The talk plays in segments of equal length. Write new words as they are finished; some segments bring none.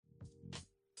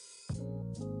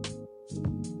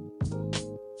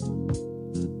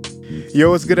Yo,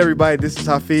 what's good, everybody? This is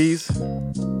Hafeez.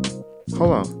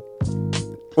 Hold on.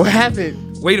 What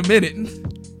happened? Wait a minute.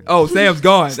 Oh, Sam's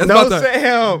gone. That's no, my turn.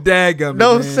 Sam. Daggum.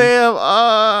 No, man. Sam.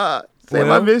 Sam,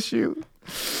 Well, I miss you.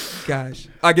 Gosh.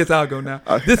 I guess I'll go now.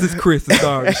 This is Chris, the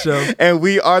star of the show. And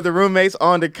we are the roommates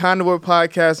on the Conduit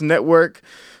Podcast Network.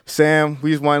 Sam,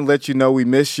 we just want to let you know we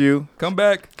miss you. Come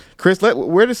back. Chris,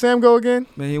 where did Sam go again?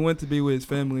 Man, he went to be with his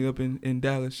family up in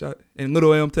Dallas, in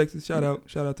Little Elm, Texas. Shout out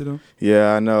to them.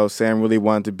 Yeah, I know. Sam really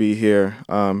wanted to be here.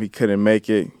 He couldn't make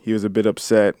it. He was a bit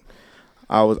upset.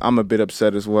 I'm a bit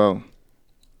upset as well.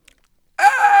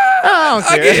 I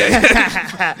don't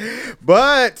care.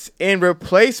 But in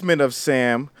replacement of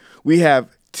Sam, we have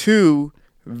two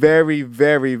very,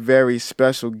 very, very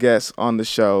special guests on the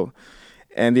show.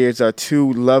 And there's our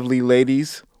two lovely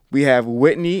ladies. We have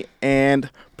Whitney and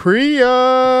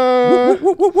Pria.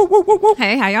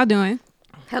 Hey, how y'all doing?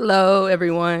 Hello,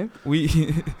 everyone.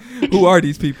 Who are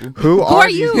these people? Who are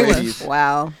these you? ladies?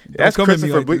 Wow. That's come at me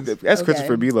Christopher. like this. That's Okay.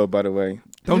 Christopher Bilo, by the way,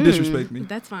 Don't disrespect me.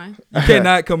 That's fine. You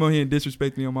cannot come on here and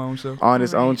disrespect me on my own show. on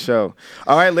his own show.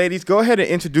 All right, ladies, go ahead and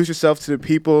introduce yourself to the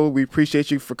people. We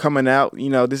appreciate you for coming out. You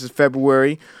know, this is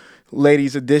February,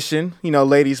 ladies edition. You know,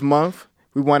 ladies month.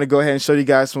 We want to go ahead and show you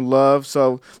guys some love.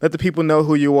 So let the people know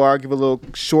who you are. Give a little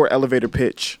short elevator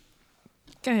pitch.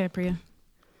 Go ahead, Priya.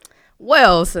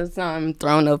 Well, since I'm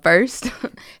thrown up first,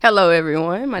 hello,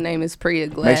 everyone. My name is Pria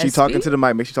Glaspie. Make sure you're talking to the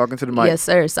mic. Make sure you're talking to the mic. Yes,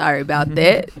 sir. Sorry about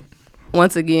that.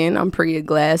 Once again, I'm Pria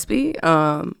Glaspie.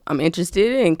 I'm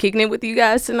interested in kicking it with you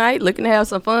guys tonight, looking to have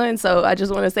some fun. So I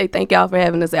just want to say thank y'all for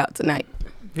having us out tonight.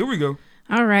 Here we go.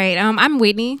 All right. I'm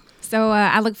Whitney. So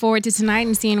I look forward to tonight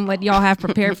and seeing what y'all have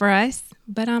prepared for us.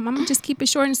 But I'm going to just keep it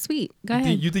short and sweet. Go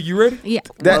ahead. You think you ready? Yeah.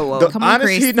 Come on,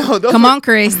 Chris. Come on,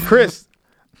 Chris. Chris,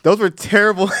 those were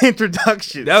terrible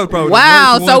introductions. That was probably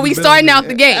Wow. the worst So one we you've been starting on. out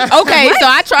the game. Okay. So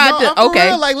I tried to. I'm for Okay.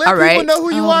 real. Like, let All people right. know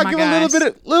who you Oh are. my Give a gosh. little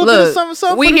bit of Look,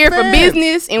 something. we here for fans.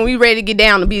 business and we ready to get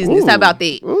down to business. How about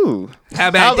that? Ooh. How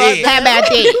about that? How about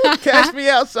that? Catch me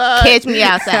outside. Catch me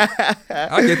outside.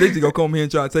 I guess they just gonna come here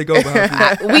and try to take over.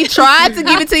 Hafeez. We tried to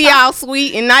give it to y'all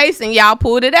sweet and nice, and y'all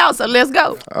pulled it out. So let's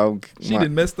go. Oh, She my-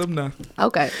 done messed up now.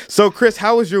 Okay. So, Chris,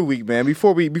 how was your week, man?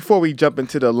 Before we jump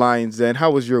into the Lions Den, how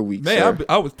was your week, sir? Man,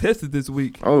 I was tested this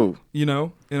week. Oh, You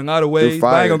know, in a lot of ways. But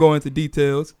I fire. ain't gonna go into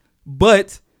details.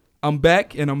 But I'm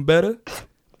back and I'm better.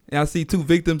 And I see two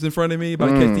victims in front of me. About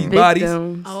to catch these bodies.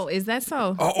 Victims. Oh, is that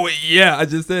so? Oh yeah, I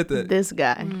just said that. This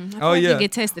guy. I feel Oh, like yeah. You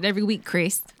get tested every week,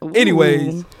 Chris.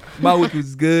 Anyways, my week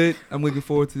was good. I'm looking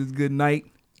forward to this good night.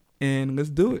 And let's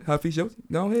do it. Hafeez,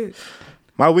 go ahead.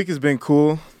 my week has been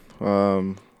cool.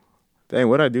 Dang,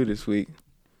 what'd I do this week?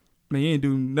 Man, you ain't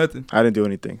do nothing. I didn't do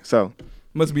anything. So,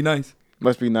 Must be nice.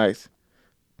 must be nice.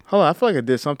 Hold on, I feel like I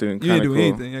did something You kind didn't of do cool.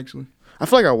 anything, actually. I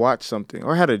feel like I watched something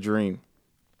or had a dream.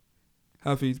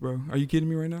 Hafeez, bro. Are you kidding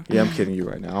me right now? Yeah, I'm kidding you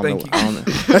right now. I Thank don't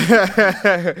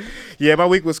know. Yeah, my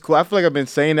week was cool. I feel like I've been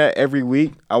saying that every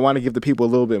week. I want to give the people a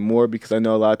little bit more because I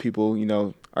know a lot of people, you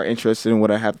know, are interested in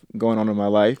what I have going on in my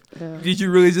life. Did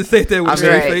you really just say that with I a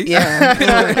straight mean, face? Yeah.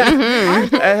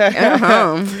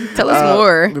 Tell us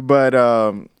more. But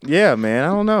yeah, man, I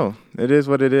don't know. It is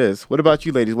what it is. What about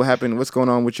you, ladies? What happened? What's going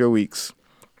on with your weeks?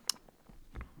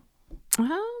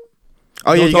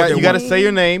 Oh yeah, Don't talk you got to at once. say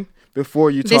your name before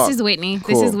you This talk. is Whitney.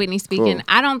 Cool. This is Whitney speaking. Cool.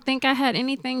 I don't think I had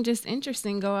anything just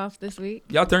interesting go off this week.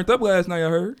 Y'all turned up last night, I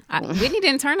heard. Whitney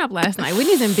didn't turn up last night.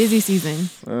 Whitney's in busy season.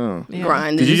 Oh. Yeah.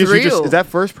 Grind Did is you real. just is that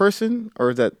first person or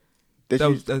is that? That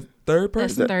was that third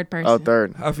That's person? the third person. Oh,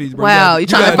 third. Hafeez, bro. Wow, you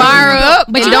trying to gotta fire do it. her up?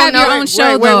 But and you don't have know your it? own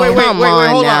show, wait, though. Come on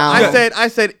hold now. on. I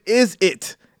said, is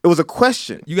it? It was a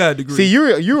question. You got a degree. See, you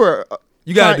were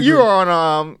You got a degree. you were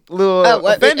on little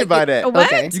offended by that. What?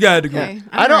 Okay. You got a degree. Okay.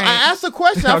 I don't. All right. I asked a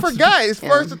question. I forgot. It's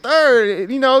first or third.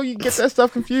 You know, you get that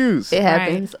stuff confused. It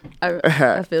happens.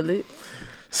 I feel it.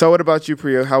 So, what about you,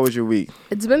 Priya? How was your week?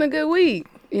 It's been a good week.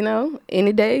 You know,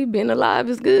 any day being alive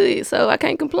is good, so I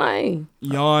can't complain.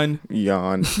 Yawn.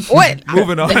 Yawn. What?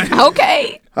 Moving on.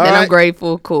 Okay. All Then right. I'm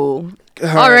grateful. Cool. All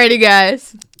right. Alrighty,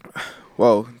 guys.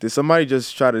 Whoa! Did somebody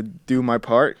just try to do my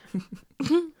part?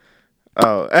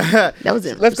 Oh, That was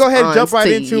in let's go ahead and jump response right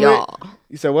to into y'all. it.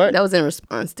 You said what? That was in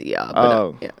response to y'all. But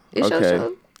Oh, yeah, it's your okay. show.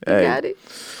 You Hey. got it.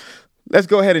 Let's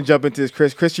go ahead and jump into this,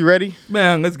 Chris. Chris, you ready?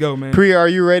 Man, let's go, man. Priya, are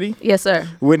you ready? Yes, sir.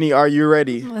 Whitney, are you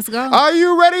ready? Let's go. Are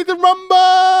you ready to rumble?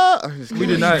 I'm just We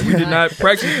kidding. did not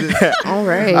practice this. All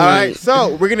right. All right,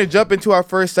 so we're gonna jump into our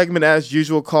first segment as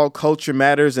usual, called Culture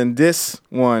Matters, and this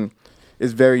one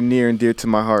is very near and dear to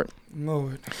my heart.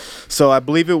 Lord. So I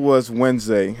believe it was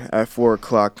Wednesday at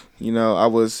 4:00. You know, I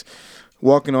was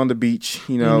walking on the beach.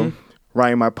 You know,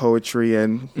 writing my poetry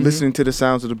and listening to the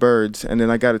sounds of the birds. And then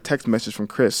I got a text message from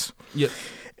Chris. Yep.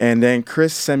 And then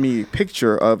Chris sent me a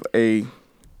picture of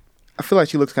I feel like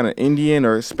she looks kind of Indian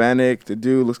or Hispanic. The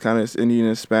dude looks kind of Indian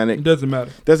and Hispanic. It doesn't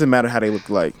matter. Doesn't matter how they look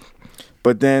like.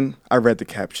 But then I read the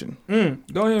caption.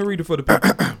 Go ahead and read it for the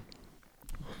people.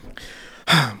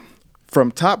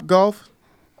 From Top Golf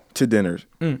to dinners.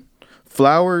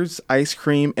 Flowers, ice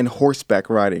cream, and horseback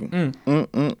riding.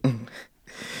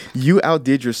 You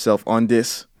outdid yourself on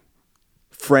this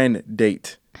friend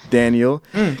date, Daniel.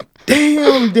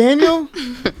 Damn, Daniel.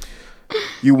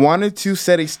 You wanted to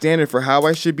set a standard for how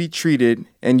I should be treated,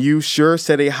 and you sure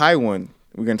set a high one.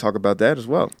 We're going to talk about that as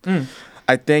well.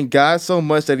 I thank God so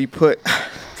much that he put...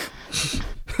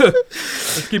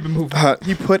 Let's keep it moving.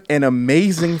 He put an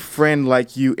amazing friend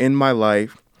like you in my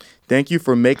life. Thank you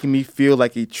for making me feel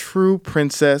like a true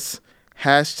princess.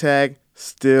 #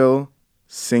 still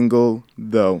single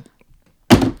though.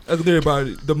 That's literally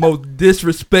about the most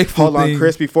disrespectful Hold thing. on,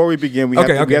 Chris. Before we begin, we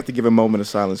have to give a moment of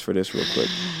silence for this real quick.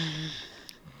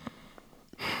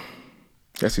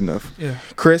 That's enough. Yeah.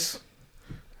 Chris,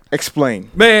 explain.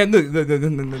 Man, look.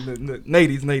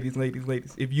 Ladies.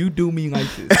 If you do me like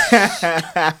this,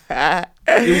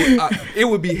 it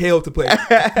would be hell to play.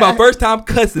 My first time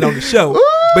cussing on the show,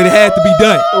 but it had to be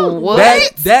done.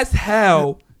 What? That's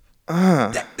how.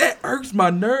 That irks my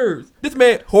nerves. This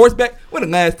man horseback. When the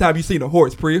last time you seen a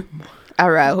horse, Priya? I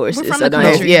ride horses. We're from So the don't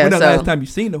country. yeah. When the So last time you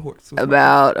seen a horse?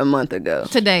 about a month ago.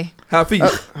 Today.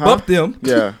 Hafeez, bump them.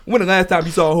 Yeah. When the last time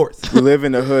you saw a horse? We live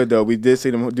in the hood, though. We did see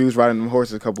them dudes riding them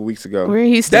horses a couple weeks ago. Where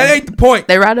he That ain't the point.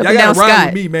 They ride up y'all and gotta down ride Sky.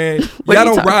 with me, man. What Y'all are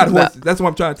you don't ride talking about? horses. That's what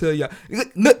I'm trying to tell y'all.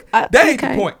 Look, that ain't the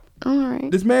okay. point. All right.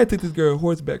 This man took this girl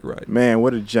horseback riding. Man,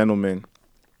 what a gentleman.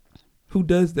 Who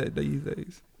does that these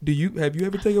days? Have you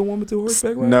ever taken a woman to a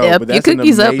horseback ride? No, Yep, but your that's an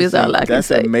cookies up amazing, is all I can that's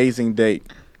say. an amazing date.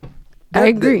 I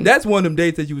agree. That's one of them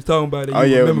dates that you was talking about that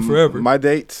you remember forever. My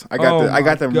dates. I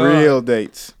got them God. real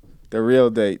dates. The real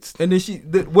dates. And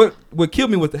then what killed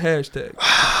me was the hashtag.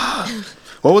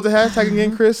 What was the hashtag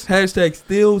again, Chris? Hashtag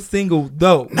still single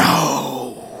though.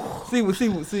 No. See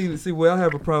where I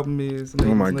have a problem is.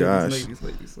 Ladies, Oh my gosh.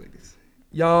 Ladies.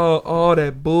 Y'all all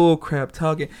that bull crap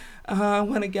talking. I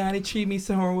want a guy to treat me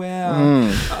so well.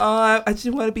 I just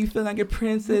want to be feeling like a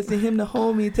princess and him to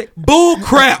hold me and take bull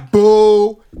crap.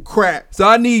 Bull crap. So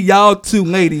I need y'all two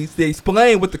ladies to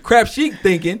explain what the crap she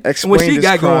thinking and what she this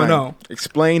got crime. going on.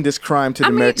 Explain this crime to the I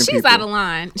mean, American she's people. out of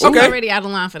line. She's Okay. already out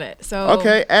of line for that. So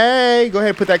Okay, hey, go ahead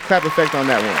and put that crap effect on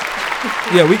that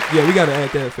one. We gotta add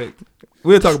that effect.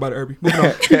 We'll talk about it, Irby. Moving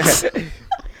on.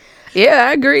 Yeah,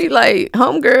 I agree. Like,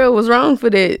 homegirl was wrong for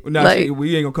that. Nah, like,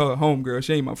 we ain't gonna call her homegirl.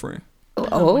 She ain't my friend.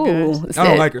 oh, I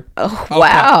don't like her. Oh, Off wow,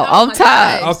 top. Oh off my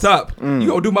top. Off top. You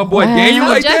gonna do my boy Wow. Daniel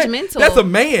So like that? judgmental. That's a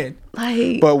man.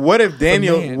 Like, But what if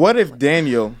Daniel? man. What if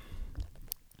Daniel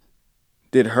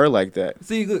did her like that?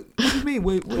 See, look, what do you mean?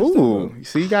 Wait, Ooh,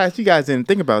 see, you guys didn't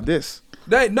think about this.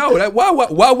 why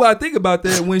would I think about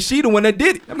that when she the one that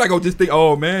did it? I'm not gonna just think,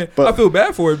 oh man, But- I feel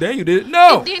bad for her if Daniel did it.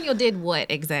 No. Daniel did what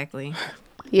exactly?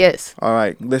 yes. All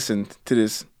right, listen to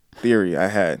this theory I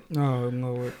had. Oh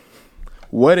no.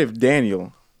 What if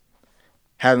Daniel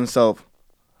has himself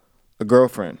a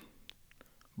girlfriend,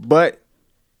 but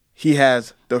he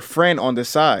has the friend on the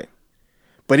side,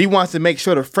 but he wants to make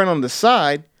sure the friend on the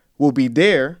side will be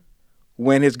there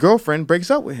when his girlfriend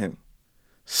breaks up with him.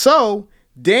 So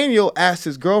Daniel asked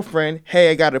his girlfriend,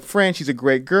 hey, I got a friend. She's a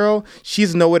great girl. She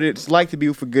doesn't know what it's like to be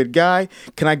with a good guy.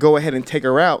 Can I go ahead and take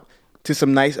her out to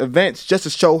some nice events just to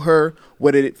show her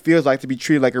what it feels like to be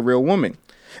treated like a real woman?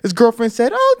 His girlfriend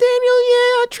said, oh, Daniel,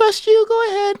 yeah, I trust you. Go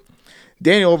ahead.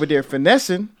 Daniel over there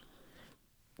finessing,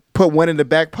 put one in the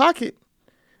back pocket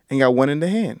and got one in the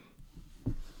hand.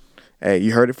 Hey,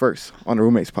 you heard it first on the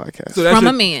Roommates podcast. So that's From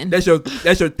your, a man. That's your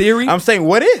theory. I'm saying,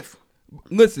 what if?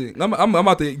 Listen, I'm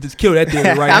about to just kill that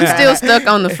theory right I'm now. still stuck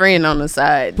on the friend on the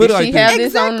side. Put Did it she like this. have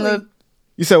this on the? Exactly.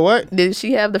 You said what? Did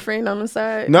she have the friend on the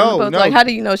side? No, On the post? no. Like, how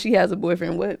do you know she has a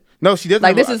boyfriend? What? No, she doesn't.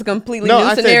 Like, have this is a completely no, new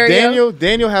I scenario? said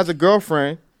Daniel has a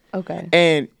girlfriend, Okay.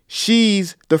 and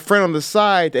she's the friend on the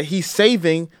side that he's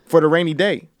saving for the rainy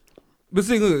day. But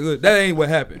see, look, that ain't what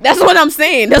happened. That's what I'm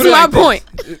saying. That's Put it my like point.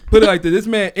 this. Put it like this. This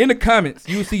man, in the comments,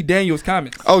 you will see Daniel's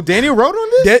comments. Oh, Daniel wrote on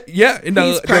this? In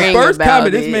He's the praying first about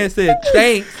comment, this it. man said,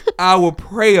 thanks, I will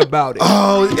pray about it.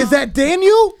 Oh, is that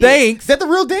Daniel? Thanks, Is that the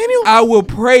real Daniel? I will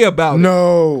pray about it.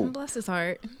 No. Bless his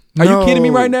heart. Are you No. kidding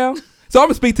me right now? So I'm going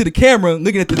to speak to the camera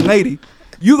looking at this lady.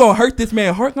 You going to hurt this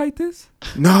man's heart like this?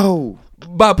 No.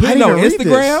 By putting didn't on even read this.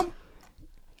 Instagram?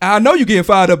 I know you getting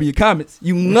fired up in your comments.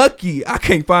 You lucky I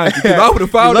can't find you. 'Cause I would have You're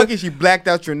found lucky up. she blacked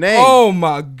out your name. Oh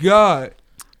my God.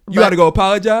 You But- got to go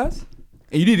apologize?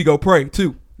 And you need to go pray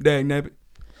too. Dang nabbit.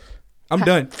 I'm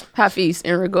done. Hafeez,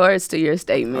 in regards to your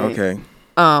statement, Okay.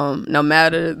 No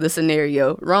matter the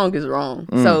scenario, wrong is wrong.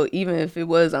 So even if it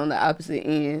was on the opposite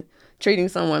end, treating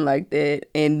someone like that,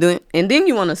 and then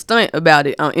you want to stunt about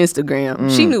it on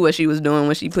Instagram. She knew what she was doing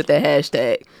when she put that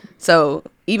hashtag. So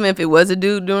even if it was a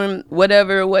dude doing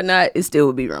whatever or whatnot, it still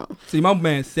would be wrong. See, my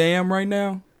man Sam right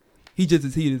now, he just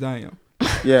as heated as I am.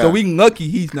 Yeah. So we lucky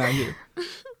he's not here.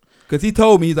 Because he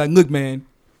told me, he's like, look, man,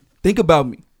 think about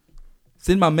me.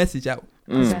 Send my message out.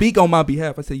 Speak on my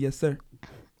behalf. I said, yes, sir.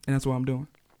 And that's what I'm doing.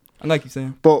 I like you,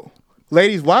 Sam. But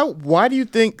ladies, why do you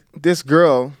think this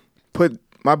girl put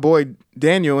my boy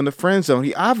Daniel in the friend zone?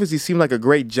 He obviously seemed like a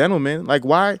great gentleman. Like,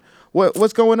 why?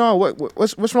 What's going on?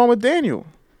 What's wrong with Daniel?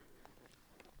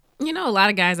 You know, a lot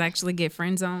of guys actually get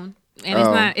friend zoned,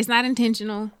 and it's not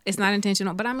intentional. It's not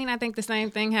intentional. But I mean, I think the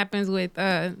same thing happens with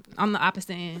on the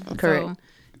opposite end. Correct. So,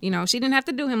 you know, she didn't have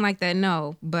to do him like that.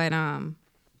 No, but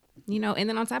you know, and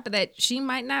then on top of that, she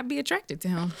might not be attracted to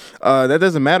him. That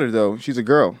doesn't matter though. She's a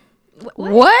girl.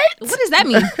 What? What? What does that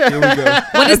mean? Here we go.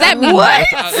 What does that mean? What?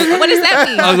 What does that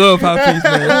mean? I love Hafeez,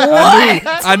 man.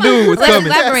 What? I knew it was Let's coming.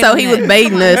 elaborate So on he that. was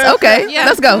baiting us. Okay, Yeah.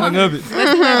 let's I go. love it.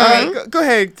 Let's elaborate. Go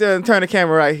ahead, turn the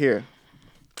camera right here.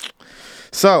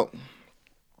 So,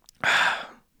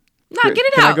 No, get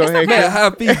it Can I out. go It's ahead, okay. Man,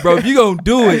 Hafeez, bro. If you gonna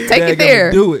do it, Take it daggone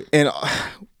there. Do it.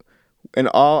 in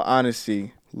all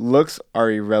honesty, looks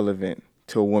are irrelevant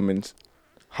to a woman's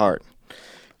heart.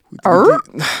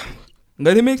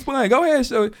 Let him explain. Go ahead,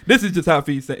 show it. This is just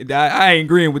Hafeez saying. I ain't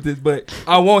agreeing with this, but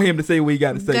I want him to say what he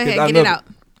got to say. Go 'cause ahead, I get love it out.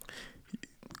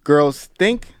 Girls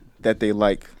think that they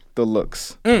like the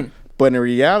looks, but in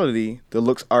reality, the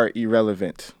looks are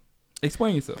irrelevant.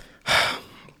 Explain yourself.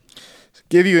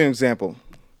 Give you an example.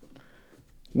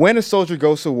 When a soldier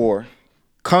goes to war,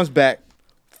 comes back,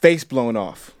 face blown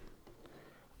off,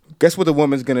 guess what the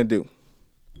woman's gonna do?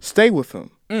 Stay with him.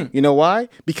 You know why?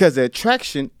 Because the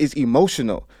attraction is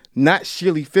emotional, not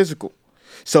sheerly physical.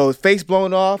 So his face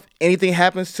blown off, anything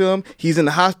happens to him, he's in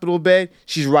the hospital bed,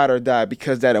 she's ride or die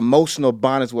because that emotional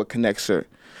bond is what connects her.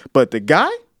 But the guy,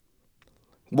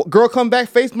 girl come back,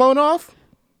 face blown off,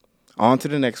 on to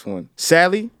the next one.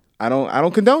 Sadly, I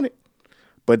don't condone it,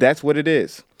 but that's what it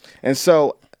is. And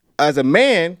so as a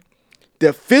man,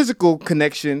 the physical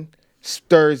connection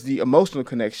stirs the emotional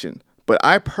connection. But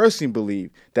I personally believe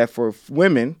that for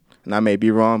women, and I may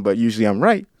be wrong, but usually I'm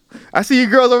right. I see you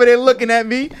girls over there looking at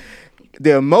me.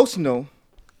 The emotional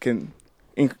can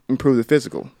improve the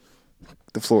physical.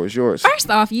 The floor is yours. First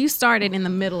off, you started in the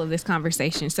middle of this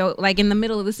conversation. So, like in the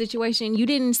middle of the situation, you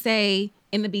didn't say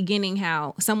in the beginning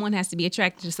how someone has to be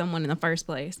attracted to someone in the first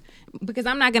place. Because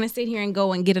I'm not going to sit here and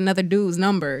go and get another dude's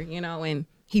number, you know, and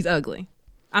he's ugly.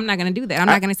 I'm not going to do that. I'm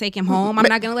not going to take him home. I'm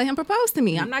not going to let him propose to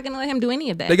me. I'm not going to let him do any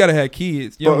of that. They gotta have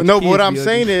kids. You don't But want no, your but what kids I'm to be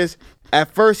saying ugly. is,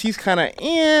 at first he's kind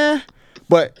of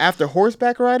but after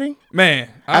horseback riding, man,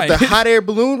 after hot air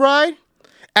balloon ride,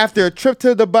 after a trip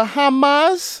to the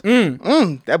Bahamas,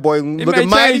 that boy looking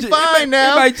mighty change it. fine It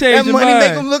now. might change that your money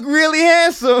make mind. him look really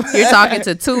handsome. You're talking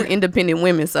to two independent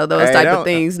women, so those Hey, type don't- of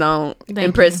things don't Thank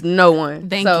impress no one.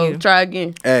 Thank so you. try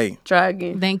again. Hey, Try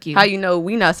again. Thank you. How you know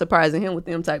we not surprising him with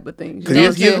them type of things?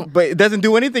 because Thank you. but it doesn't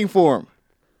do anything for him.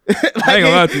 I ain't gonna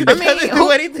lie to you. It doesn't do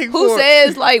anything Who for him.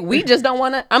 says like we just don't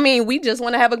want to? I mean, we just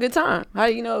want to have a good time. How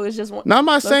do you know it's just one? No, I'm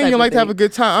not those saying type you of like to have a things.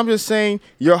 good time. I'm just saying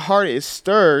your heart is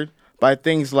stirred by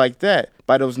things like that,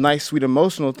 by those nice, sweet,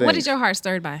 emotional things. What is your heart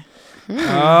stirred by?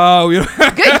 Oh, you know.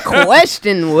 Good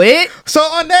question, Whit. So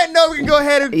on that note, we can go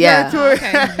ahead and Yeah. get into it.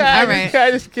 Okay. All right.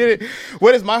 I just kidding.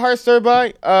 What is my heart stirred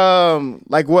by?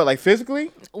 Like what? Like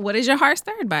physically? What is your heart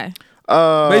stirred by?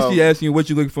 Basically asking you what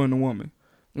you looking for in a woman.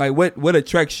 Like what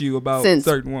attracts you about a Since-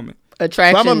 certain woman.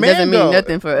 Attraction But I'm a man doesn't mean though.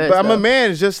 nothing for us. But I'm a though.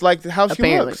 man, just like how she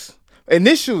Apparently. looks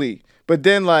initially. But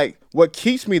then, like, what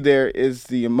keeps me there is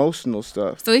the emotional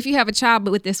stuff. So if you have a child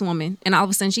with this woman and all of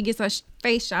a sudden she gets her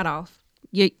face shot off,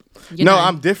 you're No, done.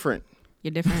 I'm different.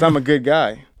 You're different. 'Cause I'm a good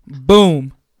guy.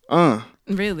 Boom.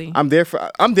 Really? I'm there for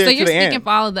So to you're the speaking end. for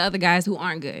all of the other guys who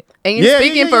aren't good. And you're Yeah,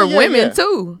 speaking yeah, for yeah, women yeah.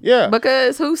 too. Yeah.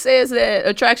 Because who says that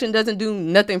attraction doesn't do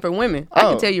nothing for women? I Oh.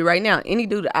 can tell you right now, any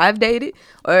dude that I've dated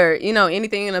or, you know,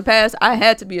 anything in the past, I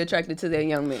had to be attracted to that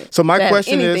young man. So my to have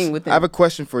question anything is, with I have him. a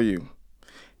question for you.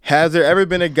 Has there ever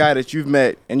been a guy that you've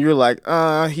met and you're like,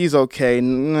 he's okay,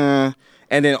 nah.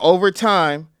 And then over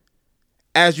time,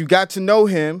 as you got to know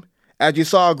him, as you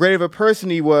saw how great of a person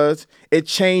he was, it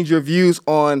changed your views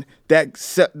on that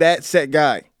set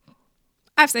guy.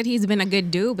 I've said he's been a good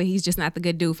dude, but he's just not the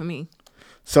good dude for me.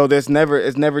 So it's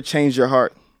never changed your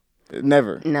heart.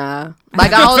 Never. Nah,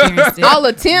 like I'll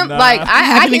attempt. Nah. Like I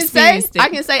haven't can say experienced it. I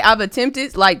can say I've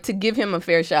attempted like to give him a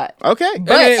fair shot. Okay.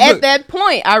 But Hey, man, at look. that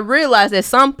point, I realized at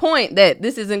some point that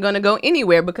this isn't going to go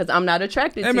anywhere because I'm not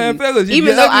attracted Hey, to man, you. fellas, if even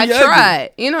you're though ugly, I you're ugly. tried.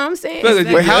 You know what I'm saying? Fellas,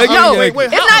 Wait, how ugly, No, you're wait, ugly. wait,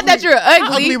 it's how not that you're ugly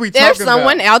ugly. we There's talking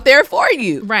someone about? out there for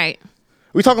you. Right.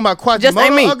 We talking about Just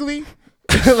ain't me. Quasimodo ugly?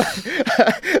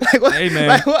 like, what, Hey, man.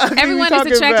 like, what ugly we Everyone is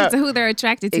talking attracted about? to who they're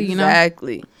attracted to, you know?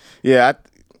 Exactly. Yeah,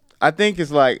 I think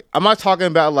it's like, I'm not talking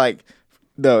about like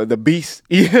the beast.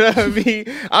 You know what I mean?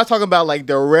 I'm talking about like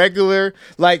the regular,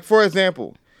 like for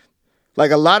example,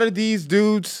 like a lot of these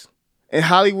dudes in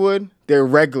Hollywood, they're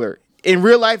regular. In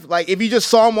real life, like if you just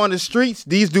saw them on the streets,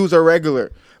 these dudes are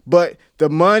regular. But the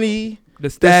money, The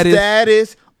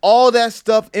status. all that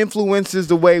stuff influences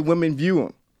the way women view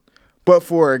them. But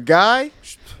for a guy,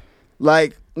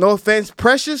 like, no offense,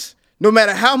 Precious, no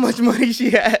matter how much money she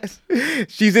has,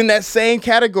 she's in that same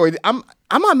category. I'm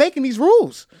not making these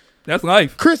rules. That's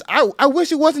life. Chris, I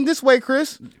wish it wasn't this way,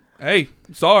 Chris. Hey,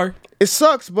 sorry. It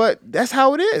sucks, but that's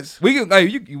how it is. We can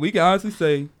honestly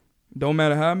say, don't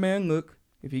matter how a man look,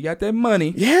 if he got that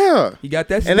money, Yeah. he got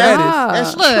that And status.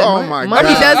 that's Look, true. Oh my Money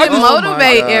God. doesn't Oh my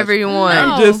motivate gosh. everyone. No.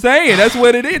 I'm just saying, that's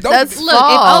what it is. Don't, That's Look,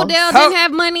 False. if Odell How- didn't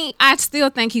have money, I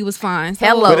still think he was fine. So,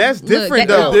 Hello. But that's different,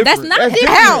 though. That's not That's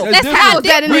different. How? That's That's how different.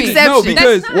 That an different. exception. No,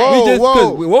 because That's not- we just,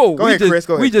 Whoa. Go ahead, Chris.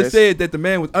 Go ahead, we just Chris. said that the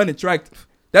man was unattractive.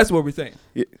 That's what we're saying.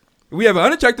 Yeah. We have an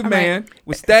unattractive All right. man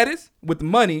with status, with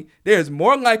money. There's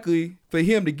more likely for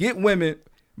him to get women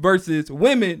versus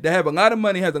women that have a lot of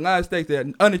money, has a lot of stakes, that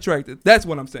are unattractive. That's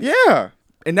what I'm saying. Yeah.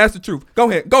 And that's the truth. Go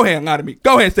ahead and lie to me.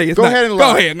 Go ahead and say it's Go not. ahead and Go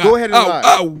lie. ahead and Go lie. ahead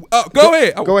and lie. Go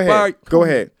ahead. Go ahead. Fire. Go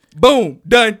ahead. Boom.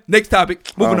 Done. Next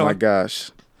topic. Moving Oh on. my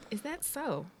gosh. Is that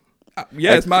so?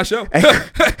 Yeah, it's my show.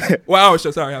 Well, our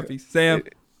show. Sorry, Hafeez. Sam.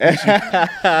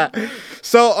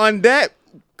 So on that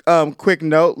quick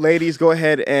note, ladies, go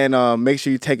ahead and make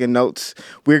sure you're taking notes.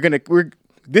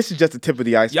 This is just the tip of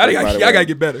the iceberg. Y'all by the gotta way.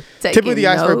 get better. Tip of the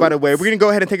iceberg, by the way. We're gonna go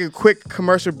ahead and take a quick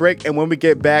commercial break, and when we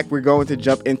get back, we're going to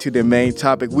jump into the main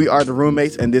topic. We are the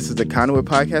roommates, and this is the Conduit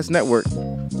Podcast Network.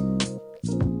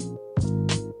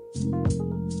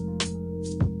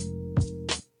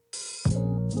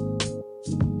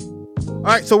 All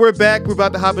right, so we're back. We're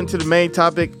about to hop into the main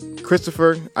topic.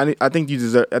 Christopher, I think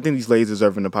these ladies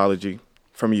deserve an apology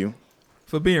from you.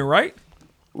 For being right.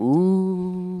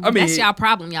 Ooh. I mean, That's y'all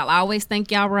problem. Y'all always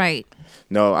think y'all right.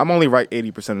 No, I'm only right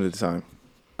 80% of the time.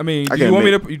 I mean, I do you can want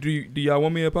me admit- to? Do y'all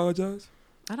want me to apologize?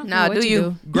 I don't Nah, know what do you you?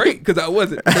 do. Great, because I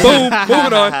wasn't. Boom.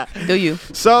 Moving on. Do you?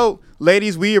 So,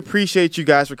 ladies, we appreciate you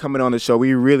guys for coming on the show.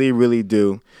 We really, really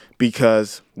do.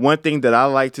 Because one thing that I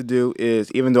like to do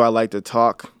is, even though I like to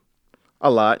talk a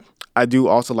lot, I do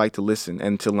also like to listen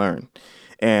and to learn.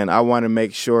 And I want to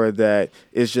make sure that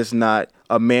it's just not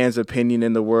a man's opinion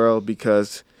in the world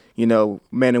because, you know,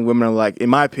 men and women are like, in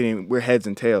my opinion, we're heads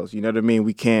and tails. You know what I mean?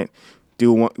 We can't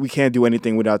do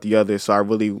anything without the other. So I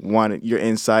really wanted your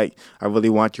insight. I really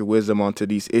want your wisdom onto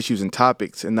these issues and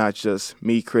topics and not just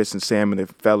me, Chris, and Sam and the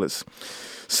fellas.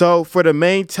 So for the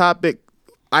main topic,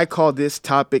 I call this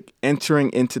topic entering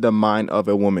into the mind of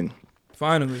a woman.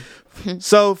 Finally.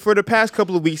 So for the past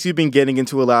couple of weeks, you've been getting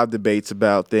into a lot of debates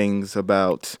about things,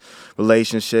 about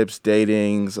relationships,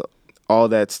 datings, all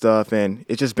that stuff. And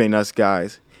it's just been us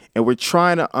guys. And we're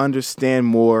trying to understand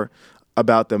more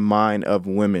about the mind of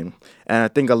women. And I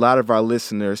think a lot of our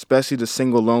listeners, especially the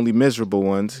single, lonely, miserable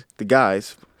ones, the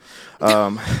guys,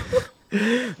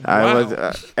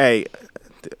 hey,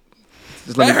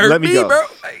 just That hurt let me me, go. bro.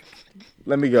 Like,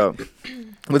 Let me go.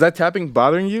 Was that tapping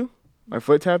bothering you? My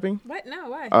foot tapping? What? No,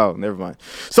 why? Oh, never mind.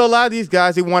 So a lot of these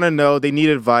guys, they want to know, they need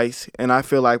advice, and I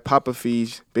feel like Papa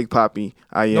Fees, Big Poppy,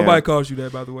 I am. nobody calls you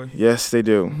that, by the way. Yes, they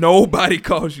do. Nobody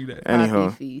calls you that. Anyhow,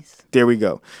 Poppy feast. there we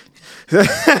go.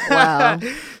 Wow.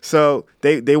 So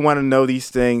they want to know these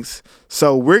things.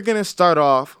 So we're going to start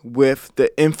off with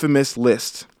the infamous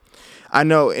list. I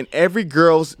know in every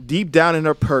girl's deep down in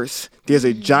her purse, there's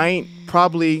a giant,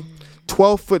 probably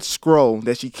 12-foot scroll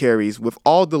that she carries with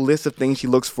all the list of things she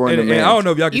looks for in And a man. I don't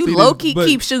know if y'all can see You low this, key but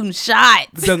keep shooting shots.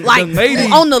 the like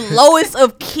ladies- on the lowest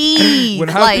of keys. when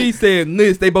like, Hafeez said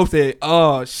list, they both said,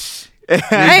 "Oh, shh." I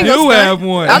ain't You gonna do stunt. have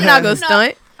one. I'm not gonna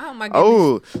stunt. Oh my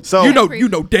goodness. Oh, so You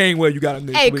know dang well you got a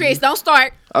list. Hey, with Chris, you. don't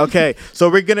start. okay, so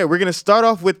we're gonna start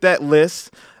off with that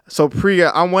list. So Priya,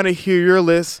 I want to hear your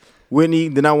list. Whitney,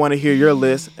 then I want to hear your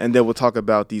list, and then we'll talk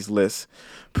about these lists.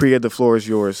 Priya, the floor is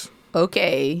yours.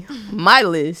 Okay, my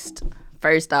list.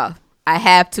 First off, I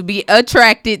have to be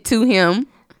attracted to him.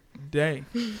 Dang.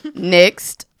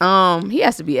 Next, he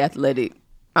has to be athletic.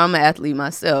 I'm an athlete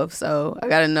myself, so I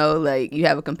gotta know like you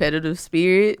have a competitive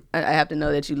spirit. I have to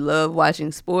know that you love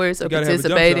watching sports or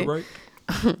participating. Have a jump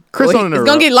shot, right? Chris Well, it's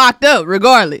gonna get locked up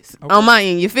regardless on my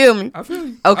end. You feel me? I feel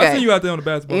you. Okay. I see you out there on the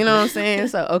basketball. You know what I'm saying?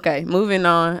 So okay, moving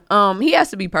on. He has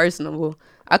to be personable.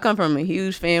 I come from a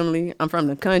huge family. I'm from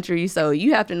the country, so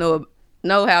you have to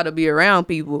know how to be around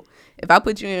people. If I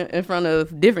put you in front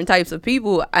of different types of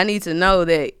people, I need to know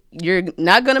that you're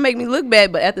not gonna make me look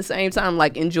bad, but at the same time,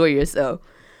 like enjoy yourself.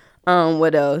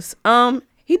 What else?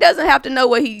 He doesn't have to know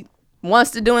what he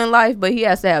wants to do in life, but he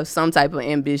has to have some type of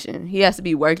ambition. He has to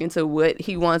be working to what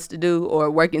he wants to do or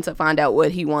working to find out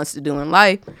what he wants to do in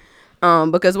life.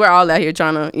 Because we're all out here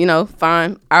trying to,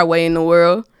 find our way in the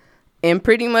world, and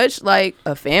pretty much like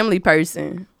a family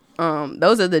person.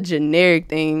 Those are the generic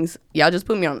things. Y'all just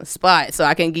put me on the spot, so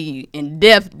I can give you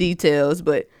in-depth details,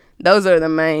 but those are the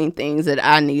main things that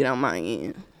I need on my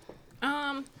end.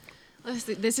 Let's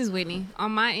see. This is Whitney.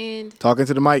 On my end. Talking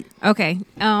to the mic. Okay.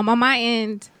 On my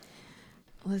end,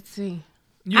 let's see.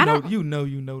 You know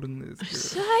the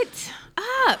list. Girl. Shut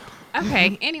up.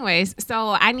 Okay. Anyways,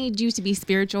 so I need you to be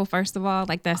spiritual first of all.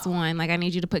 Like that's one. Like I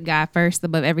need you to put God first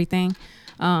above everything.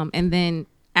 And then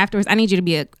afterwards, I need you to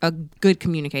be a good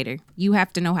communicator. You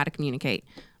have to know how to communicate.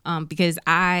 Because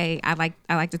I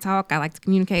like to talk. I like to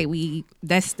communicate.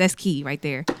 That's key right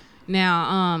there.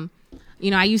 Now,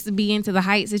 I used to be into the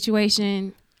height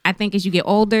situation. I think as you get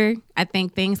older, I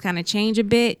think things kind of change a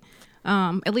bit.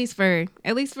 At least for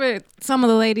some of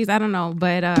the ladies, I don't know,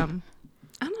 but I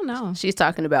don't know. She's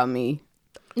talking about me.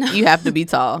 You have to be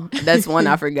tall. That's one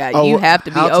I forgot. Oh, you have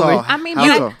to be how over. tall? I mean,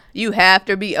 You have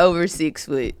to be over 6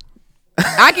 foot.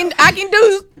 I can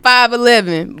do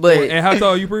 5'11", but And how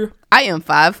tall are you, Pria? I am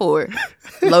 5'4".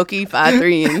 Low key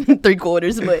 5'3" and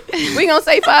 3/4, but we gonna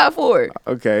say 5'4".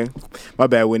 Okay. My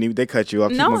bad, Whitney. They cut you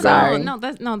off. No, Keep on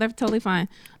going. that's totally fine.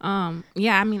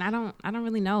 Yeah, I mean, I don't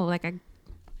really know. Like, I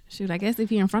guess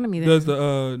if you're in front of me, then Does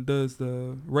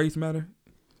the race matter?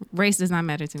 race does not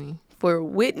matter to me. For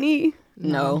Whitney,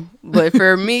 no. But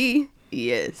for me,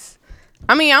 yes.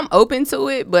 I mean, I'm open to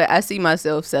it, but I see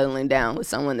myself settling down with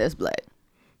someone that's black.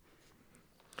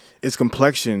 It's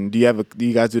complexion. Do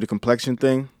you guys do the complexion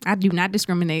thing? I do not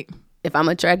discriminate. If I'm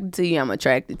attracted to you, I'm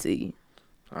attracted to you.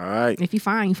 All right. If you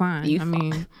fine, you fine. You I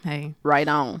mean, hey. Right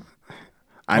on.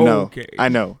 I know. Okay. I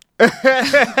know.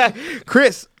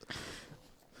 Chris,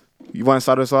 you want to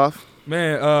start us off?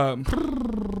 Man,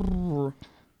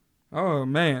 oh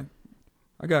man,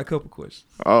 I got a couple questions.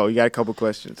 Oh, you got a couple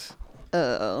questions.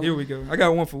 Uh-oh. Here we go. I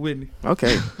got one for Whitney.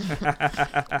 Okay.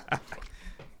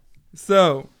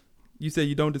 So, you say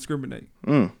you don't discriminate,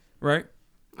 right?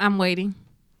 I'm waiting.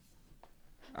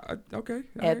 Okay,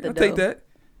 At the I'll take door. that.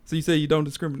 So you say you don't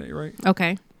discriminate, right?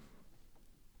 Okay.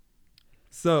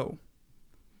 So,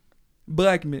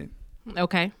 black men,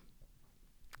 Okay.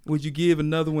 would you give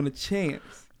another one a chance?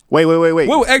 Wait.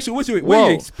 Well, actually, what's your Whoa.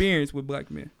 experience with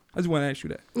black men? I just want to ask you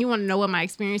that. You want to know what my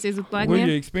experience is with black What's men?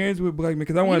 your experience with black men?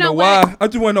 Because I want to know know what? why. I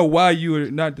just want to know why you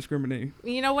are not discriminating.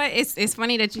 You know what? It's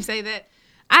funny that you say that.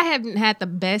 I haven't had the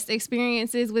best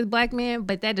experiences with black men,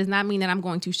 but that does not mean that I'm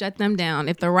going to shut them down.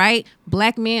 If the right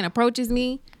black man approaches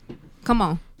me, come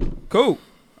on. Cool.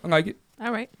 I like it.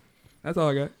 All right. That's all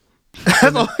I got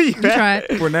That's all you You got. tried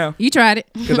it. for now. You tried it.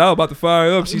 Because I was about to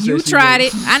fire up. She said You she tried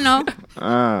would. it. I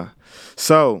know.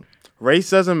 So race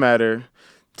doesn't matter.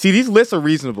 See, these lists are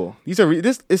reasonable.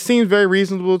 It seems very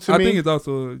reasonable to I me. think it's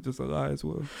also just a lie as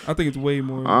well. I think it's way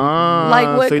more.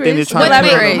 Like what, so you think Chris? they're trying to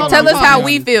Elaborate. Hold Tell on, us hold how on.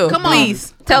 we feel. Come on.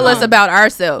 Please tell Come us on. about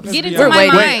ourselves. Get into We're my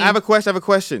waiting. mind. Wait, I have a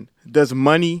question. Does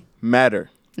money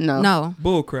matter? No.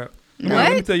 Bull crap. Now, What?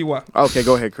 let me tell you why. Okay,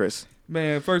 go ahead, Chris.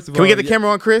 Man, first of all. Can we get the camera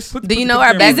on Chris? Do you know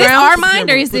our Is this background? our mind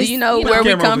or is Do this? you know you where we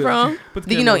camera come over from? there. Put the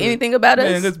Do you camera know over there. anything about us?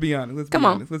 Man, let's be honest. Come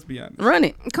on. Let's be honest. Run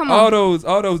it. Come All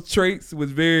on. those traits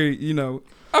was very,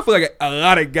 I feel like a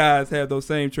lot of guys have those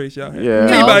same traits y'all have. Yeah.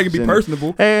 Anybody can be No.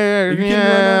 personable. Hey, Are you kidding me right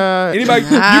now? yeah. Anybody,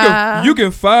 Nah. you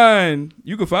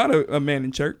can find a man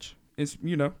in church. It's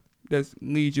that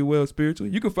leads you well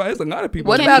spiritually. You can find. There's a lot of people.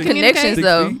 What that about think connections, 6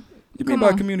 though? feet. You Come mean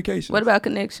about on. communication? What about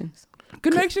connections?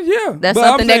 connections? Yeah, That's But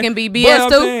something I'm that saying- can be but BS I'm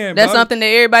too. saying- That's but I'm- something that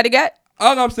everybody got.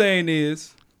 All I'm saying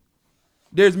is,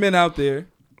 there's men out there,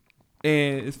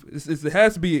 and it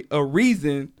has to be a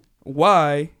reason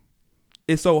why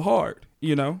it's so hard,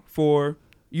 for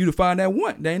you to find that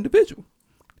individual.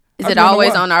 Is I it don't know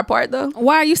always why. on our part though?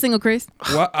 Why are you single, Chris?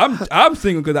 Well, I'm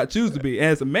single because I choose to be.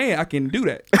 As a man, I can do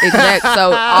that. Exactly.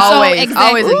 So always, exactly.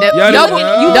 always a Y'all double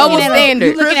listen- double You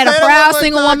standard. looking at a proud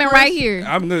single woman right here.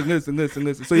 I'm listen.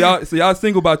 So y'all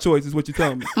single by choice is what you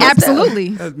telling me. Absolutely.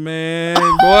 Man, boy,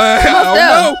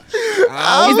 I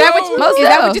Is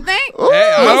that what you think?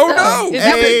 Hey, I don't know. Is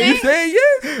that what you You think? saying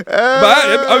yes? But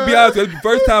I'll be honest with you. The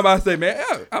first time I say, man,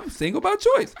 I'm single by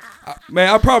choice. Man,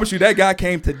 I promise you, that guy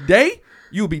came today.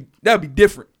 That'd be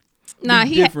different. Nah,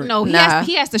 he Nah.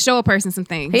 has to show a person some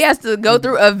things. He has to go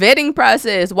through a vetting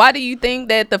process. Why do you think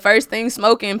that the first thing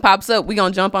smoking pops up, we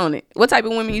gonna jump on it? What type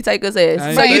of women you take us I as?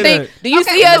 ain't So you say think? that. Do you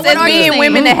Okay, see so us what as are you being saying?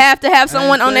 women that have to have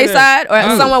someone on say their that.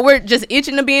 side, or someone we're just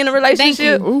itching to be in a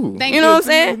relationship? Ooh. Thank You know what I'm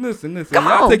saying? Listen. Come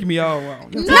Y'all on. taking me all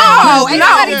wrong. No,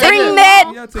 everybody take bring it.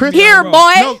 that Y'all taking me here, all wrong.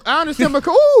 boy. No, I understand, but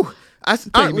ooh,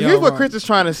 Take me here's all what wrong. Chris is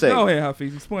trying to say. Go ahead,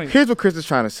 Hafeez. Explain. Here's what Chris is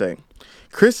trying to say.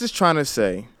 Chris is trying to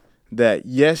say that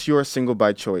yes, you're single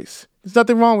by choice. There's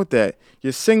nothing wrong with that.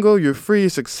 You're single, you're free, you're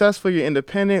successful, you're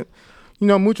independent. You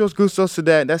know, muchos gustos to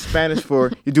that. That's Spanish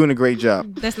for you're doing a great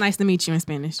job. That's nice to meet you in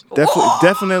Spanish.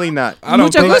 Definitely not. I don't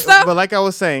Mucho think. gusto. But like I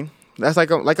was saying, that's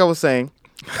like I was saying.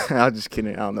 I was just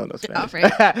kidding. I don't know no Spanish.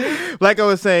 Alfred. Like I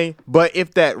was saying, but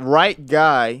if that right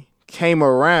guy came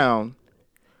around,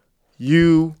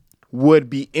 you would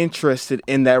be interested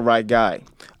in that right guy.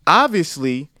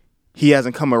 Obviously, he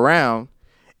hasn't come around,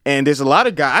 and there's a lot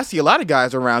of guys. I see a lot of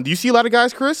guys around. Do you see a lot of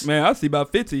guys, Chris? Man, I see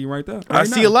about 50 right there. I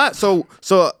see a lot. So,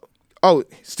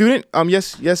 student.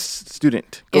 Yes,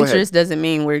 student. Go ahead. Interest doesn't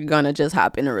mean we're gonna just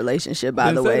hop in a relationship,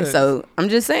 by the Didn't say way. that. So I'm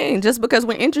just saying, just because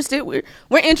we're interested, we're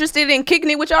interested in kicking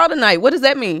it with y'all tonight. What does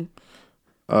that mean?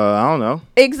 I don't know.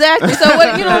 Exactly. So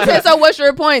what you know what I'm saying? So what's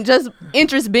your point? Just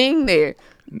interest being there.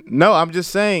 No, I'm just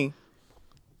saying,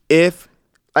 if,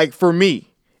 like, for me,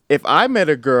 if I met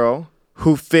a girl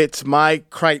who fits my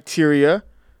criteria,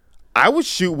 I would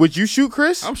shoot. Would you shoot,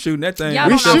 Chris? I'm shooting that thing. Y'all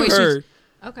don't know if we shoot.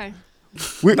 Okay.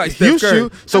 Like Steph You Curry.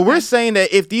 shoot. So we're saying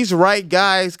that if these right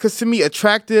guys, because to me,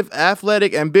 attractive,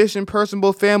 athletic, ambition,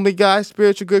 personable, family guy,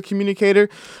 spiritual, good communicator,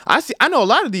 I know a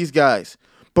lot of these guys.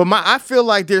 But I feel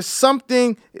like there's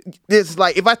something that's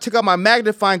like, if I took out my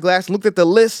magnifying glass and looked at the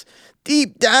list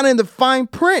deep down in the fine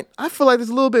print, I feel like there's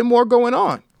a little bit more going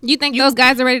on. You think those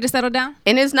guys are ready to settle down?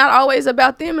 And it's not always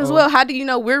about them as well. How do you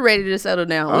know we're ready to settle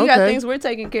down? We got Okay. things we're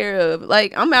taking care of.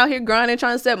 Like, I'm out here grinding,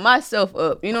 trying to set myself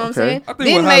up. You know what I'm Okay. saying? I think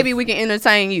Then what maybe we can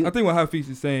entertain you. I think what Hafeez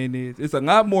is saying is it's a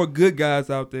lot more good guys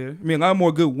out there. I mean, a lot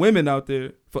more good women out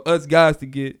there for us guys to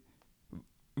get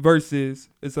versus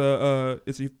it's a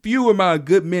few amount of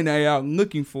good men that are out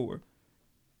looking for.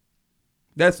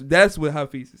 That's what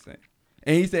Hafeez is saying.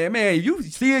 And he's saying, man, if you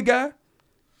see a guy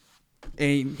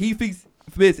and he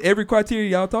fits every criteria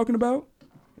y'all talking about,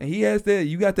 and he has that,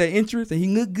 you got that interest, and he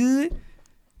look good,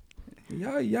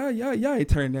 y'all ain't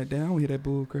turning that down. I don't hear that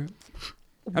bull crap.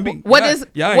 I mean, What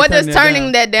y'all ain't does turning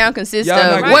down. that down consist Y'all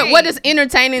of? not What does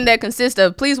entertaining that consist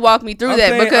of? Please walk me through I'm that,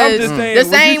 saying- I'm because just saying, the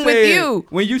when you same with said- you.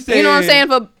 when you said- you know what I'm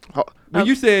saying? When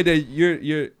you said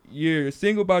that you're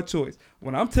single by choice,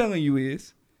 what I'm telling you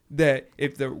is that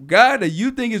if the guy that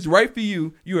you think is right for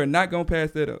you, you are not gonna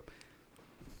pass that up.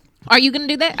 Are you gonna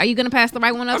do that? Are you gonna pass the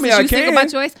right one up? I mean, since I you single can, by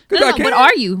choice? 'cause No, I but can.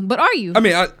 are you? But are you? I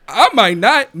mean, I might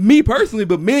not, me personally,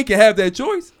 but men can have that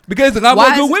choice because there's a lot more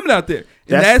Why good is- women out there.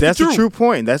 And That's the a true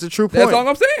point. That's a true point. That's all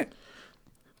I'm saying.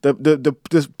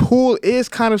 The pool is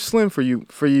kind of slim for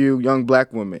you young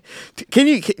black women. Can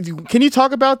you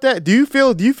talk about that? Do you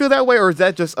feel that way, or is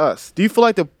that just us? Do you feel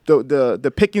like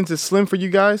the pickings is slim for you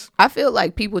guys? I feel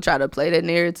like people try to play that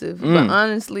narrative, but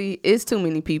honestly, it's too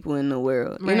many people in the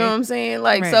world. You Right. know what I'm saying?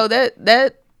 Like, Right. so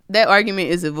that argument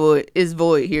is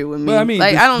void here with me. But I mean,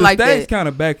 like, the, I don't the like stats that. kind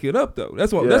of back it up though.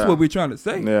 That's what we're trying to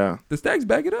say. Yeah. The stats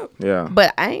back it up. Yeah.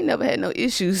 But I ain't never had no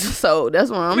issues, so that's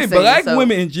what I'm I mean, saying. black So,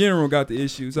 women in general got the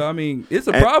issue. So I mean, it's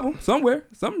a And- problem somewhere.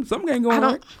 Something ain't going I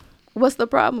on. don't. What's the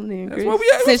problem then, That's Chris? what we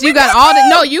at. Since We you got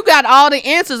you got all the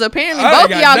answers. Apparently, I ain't both of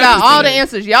got y'all got nothing all to the that.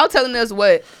 answers. Y'all telling us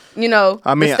what the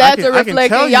I mean, stats I can are tell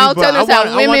reflecting. you, Y'all but telling us I how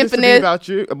want women this to be finesse. about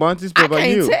you. I want this to be I about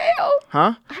can't you. tell.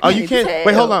 Huh? I You can't can't.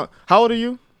 Wait, hold tell. on. How old are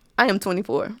you? I am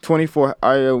 24. 24.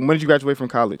 When did you graduate from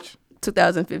college?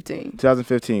 2015.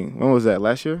 2015. When was that?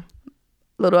 Last year?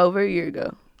 A little over a year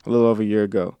ago. A little over a year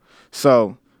ago.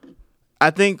 So, I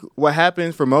think what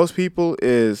happens for most people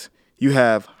is you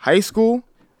have high school.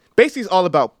 Basically, it's all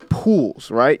about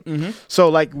pools, right? Mm-hmm. So,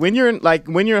 like when you're in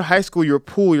high school, your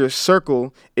pool, your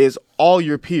circle is all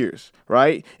your peers,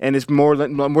 right? And it's more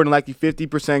than likely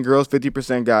 50% girls,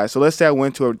 50% guys. So let's say I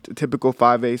went to a typical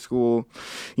 5A school,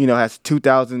 has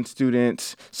 2,000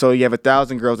 students. So you have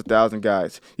 1,000 girls, 1,000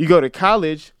 guys. You go to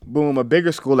college, boom, a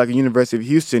bigger school like a University of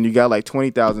Houston, you got like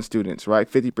 20,000 students, right?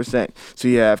 50%. So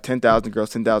you have 10,000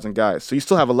 girls, 10,000 guys. So you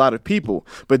still have a lot of people.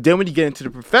 But then when you get into the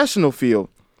professional field,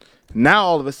 now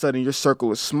all of a sudden your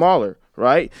circle is smaller,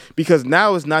 right? Because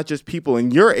now it's not just people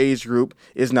in your age group,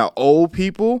 it's now old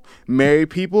people,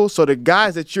 married people. So the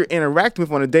guys that you're interacting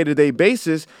with on a day-to-day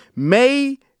basis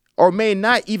may or may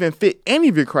not even fit any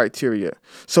of your criteria.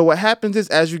 So what happens is,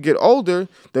 as you get older,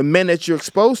 the men that you're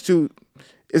exposed to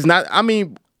is not, I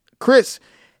mean, Chris,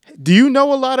 do you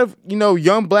know a lot of,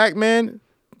 young black men,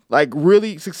 like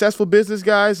really successful business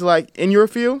guys, like in your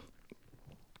field?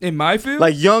 In my field?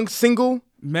 Like young, single?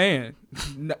 Man,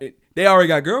 they already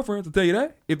got girlfriends, I'll tell you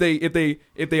that. If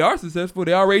they are successful,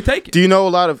 they already take it. Do you know a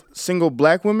lot of single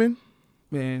black women?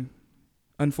 Man,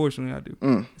 unfortunately I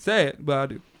do. Sad, but I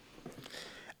do.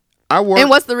 And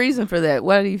what's the reason for that?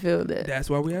 Why do you feel that? That's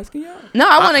why we're asking y'all. No,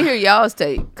 I want to hear y'all's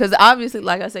take, because obviously,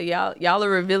 like I said, y'all are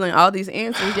revealing all these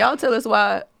answers. Y'all tell us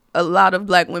why a lot of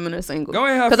black women are single. Go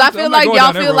ahead, because I feel like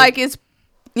y'all feel like it's,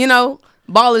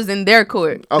 ball is in their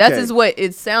court. Okay. That's just what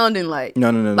it's sounding like.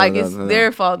 No. Like it's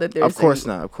their fault that they're Of course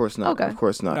single. not. Of course not. Okay. Of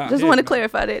course not. Just want to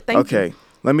clarify that. Thank you. Okay.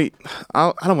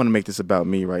 I don't want to make this about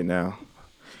me right now.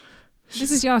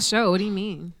 This is y'all's show. What do you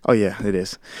mean? Oh yeah, it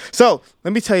is. So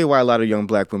let me tell you why a lot of young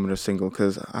black women are single,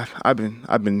 because I've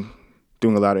been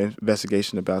doing a lot of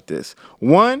investigation about this.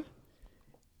 One,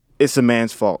 it's a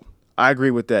man's fault. I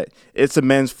agree with that. It's a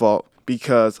man's fault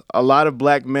because a lot of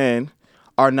black men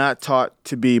are not taught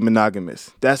to be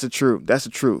monogamous. That's the truth. That's the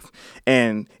truth.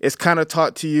 And it's kind of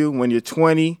taught to you when you're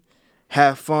 20,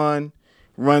 have fun,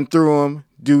 run through them,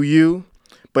 do you.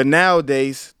 But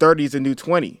nowadays, 30 is a new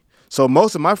 20. So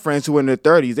most of my friends who are in their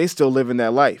 30s, they still living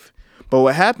that life. But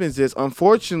what happens is,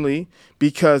 unfortunately,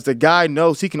 because the guy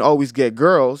knows he can always get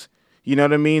girls, you know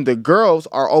what I mean? The girls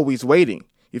are always waiting.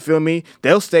 You feel me?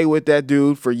 They'll stay with that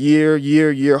dude for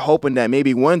year, hoping that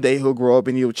maybe one day he'll grow up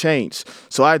and he'll change.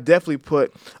 So I definitely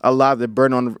put a lot of the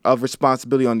burden of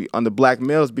responsibility on the black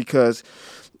males, because,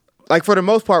 like, for the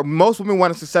most part, most women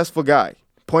want a successful guy.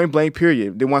 Point blank,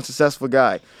 period. They want a successful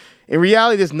guy. In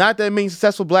reality, there's not that many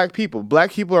successful black people.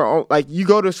 Black people are, like, you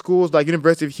go to schools like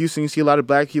University of Houston, you see a lot of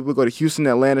black people. Go to Houston,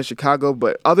 Atlanta, Chicago,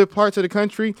 but other parts of the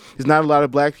country, there's not a lot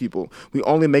of black people. We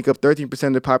only make up 13%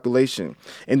 of the population.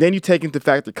 And then you take into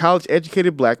fact the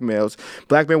college-educated black males,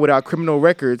 black men without criminal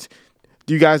records.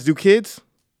 Do you guys do kids?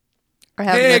 I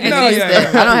have nothing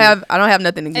against that. I don't have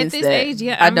nothing against that. At this age,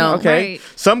 yeah, I don't. Okay. Right.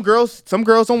 Some girls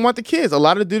don't want the kids. A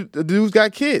lot of the dudes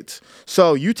got kids.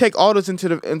 So you take all this into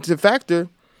the factor.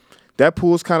 That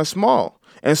pool is kind of small.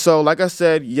 And so, like I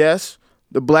said, yes,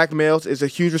 the black males is a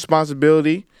huge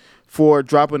responsibility for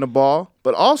dropping the ball.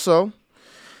 But also,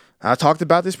 I talked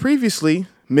about this previously,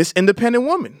 Miss Independent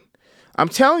Woman. I'm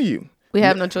telling you. We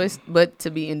have no choice but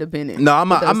to be independent. No, I'm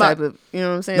not. You know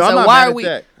what I'm saying? No, so I'm not why mad are at we?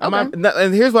 that. Okay.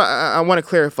 And here's what I want to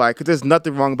clarify, because there's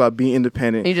nothing wrong about being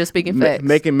independent. You're just speaking facts.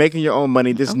 Making your own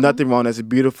money. There's nothing wrong. That's a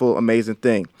beautiful, amazing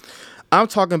thing. I'm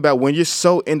talking about when you're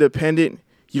so independent,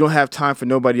 you don't have time for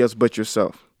nobody else but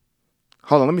yourself.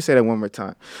 Hold on, let me say that one more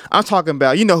time. I'm talking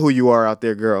about, you know who you are out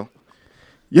there, girl.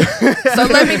 So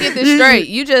let me get this straight.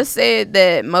 You just said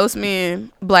that most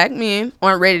men, black men,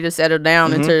 aren't ready to settle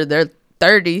down until they're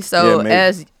 30. So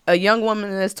as a young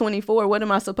woman that's 24, what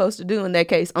am I supposed to do in that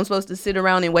case? I'm supposed to sit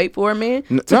around and wait for a man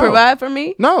to provide for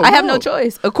me? No, I have no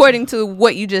choice, according to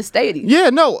what you just stated.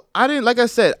 Yeah, no, I didn't. Like I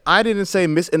said, I didn't say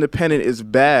Miss Independent is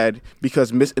bad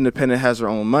because Miss Independent has her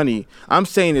own money. I'm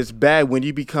saying it's bad when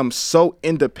you become so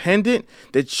independent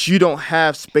that you don't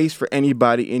have space for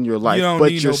anybody in your life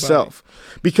but yourself.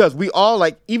 Nobody. Because we all,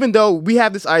 like, even though we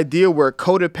have this idea where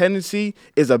codependency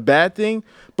is a bad thing,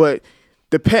 but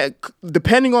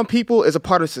depending on people is a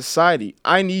part of society.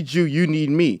 I need you, you need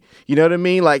me. You know what I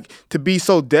mean? Like, to be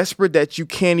so desperate that you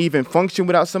can't even function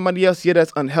without somebody else, yeah,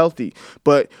 that's unhealthy.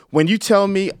 But when you tell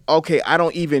me, okay, I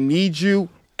don't even need you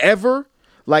ever,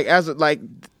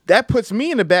 that puts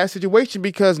me in a bad situation,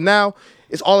 because now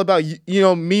it's all about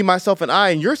me, myself, and I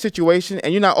in your situation,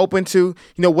 and you're not open to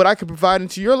what I could provide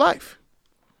into your life.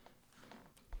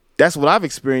 That's what I've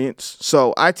experienced.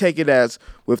 So I take it as,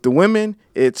 with the women,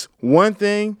 it's one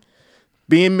thing,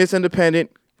 being Miss Independent,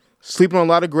 sleeping on a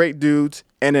lot of great dudes,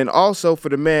 and then also for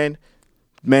the men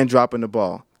dropping the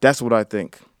ball. That's what I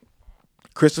think.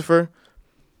 Christopher,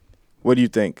 what do you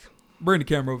think? Bring the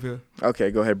camera over here.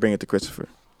 Okay, go ahead, bring it to Christopher.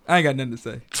 I ain't got nothing to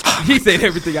say. He said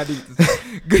everything I need to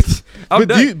say. Good.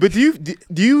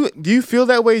 Do you feel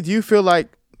that way? Do you feel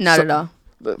like not at all?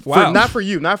 Wow. Not for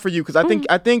you, because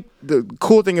I think the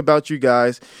cool thing about you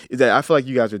guys is that I feel like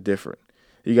you guys are different.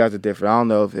 You guys are different. I don't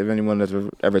know if anyone has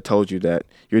ever told you that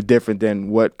you're different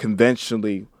than what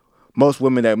conventionally most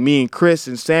women that me and Chris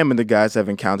and Sam and the guys have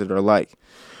encountered are like.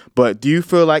 But do you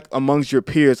feel like amongst your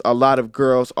peers, a lot of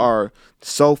girls are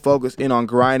so focused in on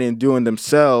grinding and doing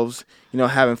themselves,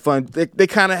 having fun? They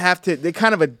kind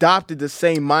of adopted the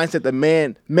same mindset that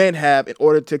men have in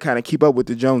order to kind of keep up with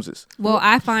the Joneses. Well,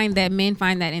 I find that men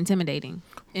find that intimidating.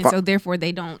 And so therefore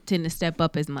they don't tend to step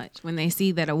up as much when they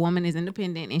see that a woman is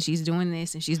independent and she's doing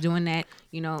this and she's doing that.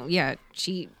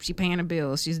 She paying her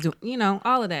bills. She's doing,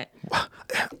 all of that.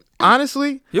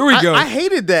 Honestly, here we go. I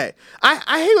hated that. I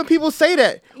hate when people say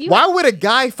that. Why would a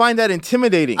guy find that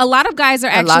intimidating? A lot of guys are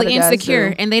actually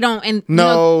insecure, and they don't. And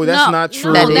that's not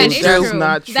true. That That's is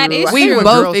not true. That is I we hate when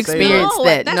both girls say experienced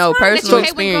that. that. No, personal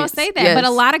experience. When girls say that, Yes. but a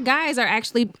lot of guys are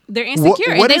actually they're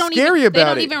insecure. What and they is don't scary even, about They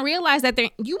don't it? even realize that they're.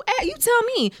 You tell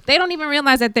me. They don't even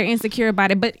realize that they're insecure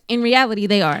about it, but in reality,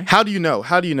 they are. How do you know?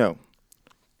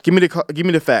 Give me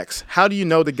the facts. How do you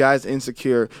know the guy's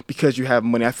insecure because you have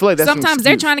money? I feel like that's sometimes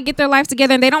they're trying to get their life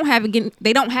together and they don't have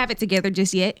it together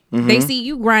just yet. Mm-hmm. They see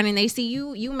you grinding, they see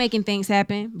you making things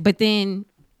happen, but then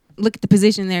look at the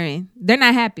position they're in. They're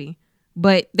not happy,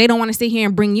 but they don't want to sit here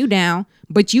and bring you down,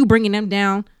 but you bringing them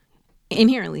down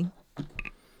inherently.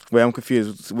 Wait, I'm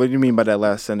confused. What do you mean by that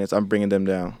last sentence? I'm bringing them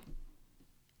down.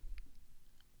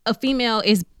 A female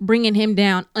is bringing him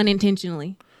down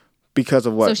unintentionally. Because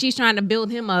of what? So she's trying to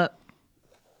build him up.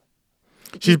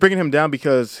 She's bringing him down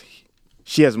because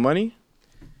she has money?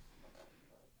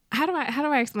 How do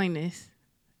I explain this?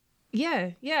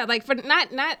 Yeah, like for not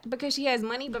because she has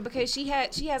money, but because she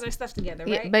has her stuff together,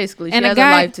 right? Yeah, basically, and she has her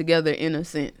life together in a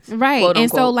sense, right? Quote, and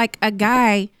so, unquote. like a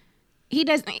guy,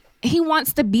 he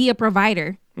wants to be a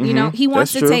provider. He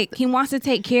wants to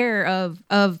take care of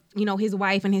his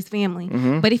wife and his family.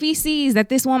 Mm-hmm. But if he sees that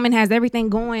this woman has everything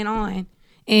going on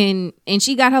and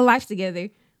she got her life together,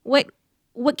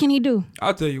 what can he do?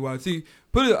 I'll tell you why. See,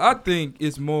 I think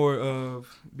it's more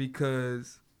of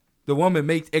because the woman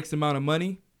makes X amount of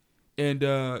money, and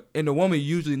the woman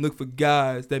usually look for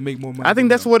guys that make more money. I think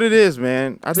that's what it is,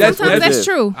 man. Sometimes that's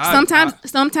true.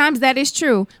 Sometimes that is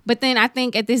true. But then I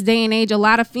think at this day and age, a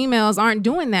lot of females aren't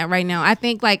doing that right now. I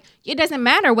think like it doesn't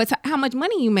matter how much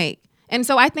money you make. And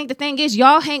so I think the thing is,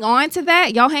 y'all hang on to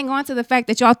that. Y'all hang on to the fact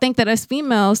that y'all think that us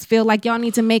females feel like y'all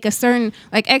need to make a certain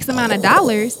like X amount of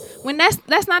dollars when that's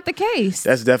not the case.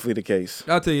 That's definitely the case.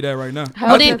 I'll tell you that right now.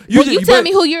 You tell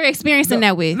me who you're experiencing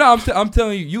that with. No, I'm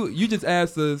telling you. You just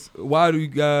asked us why do you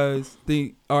guys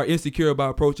are insecure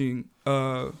about approaching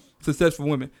successful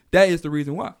women? That is the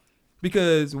reason why.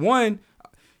 Because one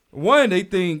they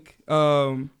think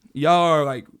y'all are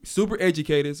like super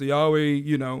educated, so y'all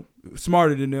already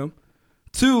smarter than them.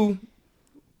 2,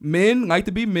 men like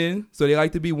to be men, so they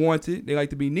like to be wanted, they like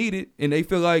to be needed, and they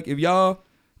feel like if y'all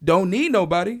don't need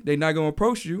nobody, they not gonna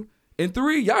approach you. And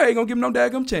 3, y'all ain't gonna give them no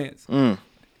daggum chance.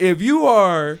 If you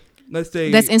are, let's say,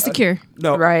 that's insecure.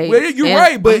 No, right? Well, you're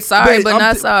right, but I'm sorry, but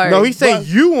not sorry. No, he's saying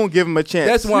you won't give him a chance.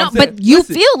 That's what I'm No, saying. but you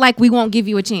feel like we won't give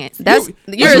you a chance. You're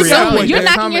assuming. You're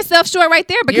knocking yourself short right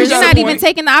there because you're not even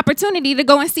taking the opportunity to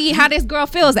go and see how this girl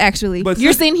feels. Actually, But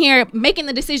you're sitting here making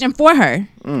the decision for her.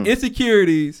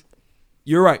 Insecurities.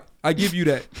 You're right. I give you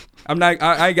that.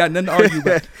 I ain't got nothing to argue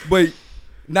about. But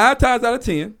 9 times out of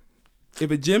 10,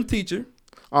 if a gym teacher.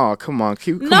 Oh, come on.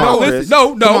 Come No. on, Chris.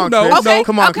 No. Okay,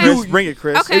 Come on, okay. Chris. Bring it,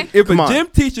 Chris. Okay. If Come a on. gym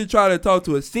teacher try to talk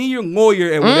to a senior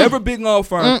lawyer at whatever big law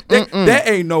firm, that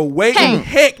ain't no way in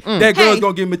heck that girl's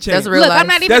gonna give him a chance. That's real life. I'm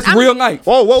not even. That's real life.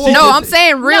 Whoa. No, I'm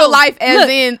saying real life as look.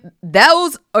 in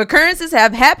those occurrences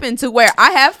have happened to where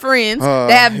I have friends that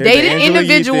have here's the dated Angela Yee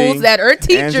individuals thing. that are Angela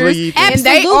teachers Yee and thing.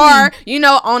 they Absolutely.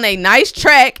 are, on a nice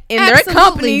track in their Absolutely.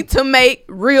 company to make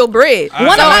real bread. I-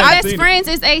 One of my I've best seen it. friends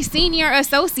is a senior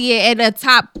associate at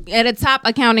a top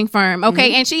accounting firm.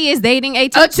 Okay, and she is dating a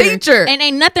teacher. And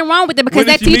ain't nothing wrong with it because When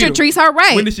did that she meet teacher him? treats her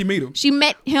right. When did she meet him? She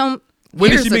met him When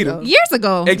did Years she meet ago. him? years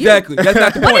ago. Exactly. That's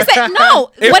not the point. What is that?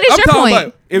 No. What is your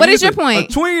point? What is your point?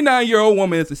 A 29-year-old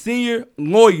woman is a senior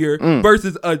lawyer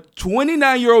versus a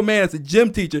 29-year-old man as a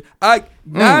gym teacher.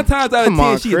 9 times out of 10, Come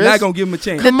on, she is Chris. not gonna give him a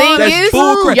chance. The thing That's is,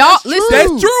 bull crap. y'all listen.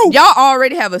 That's true. Y'all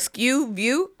already have a skewed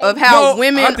view of how No, I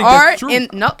women think are, that's true.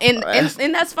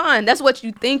 and that's fine. That's what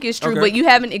you think is true, Okay. but you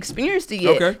haven't experienced it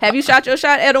yet. Okay. Have you shot your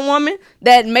shot at a woman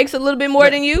that makes a little bit more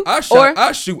than you? I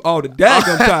shoot all the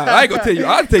daggum time. I ain't gonna tell you.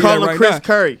 I'll tell you Call that him right Chris now.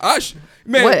 Curry. I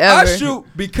Whatever. shoot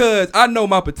because I know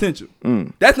my potential.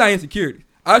 That's not insecurity.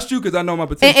 I shoot because I know my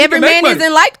potential. And every You can make man money.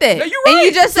 isn't like that. Yeah, you're And you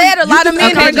right. just said a lot of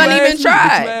men aren't gonna even But you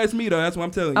try. asked me though. That's what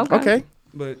I'm telling you. Okay.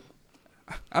 But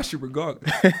I shoot regardless.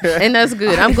 And that's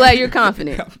good. I'm glad you're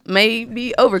confident.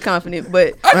 Maybe overconfident,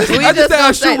 but I just said I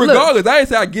gonna shoot say, look, regardless. I didn't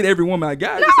say I get every woman I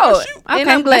got. I just No, said I shoot. and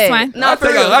Okay, I'm glad. that's fine. Not I for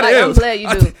take a real. lot of Like, I'm L's. glad you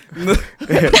do.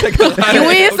 I take a lot You of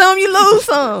win L's. some, you lose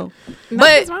some.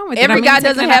 But wrong with it. every I mean, guy take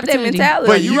doesn't that have that opportunity. mentality.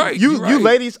 But you're right, you you're right.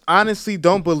 ladies honestly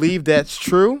don't believe that's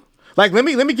true. Like, let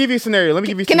me give you a scenario. Let me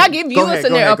give you. Can I give you a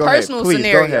scenario, a personal Please,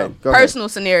 scenario, Go ahead. personal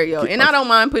scenario, and I don't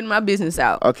mind putting my business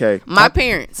out. Okay. My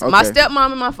parents, my Okay.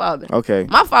 stepmom and my father. Okay.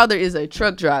 My father is a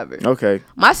truck driver. Okay.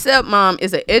 My stepmom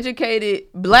is an educated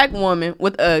black woman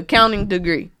with an accounting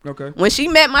degree. Okay. When she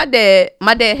met my dad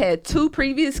had 2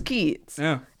 previous kids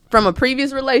Yeah. from a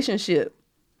previous relationship.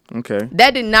 Okay.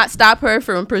 That did not stop her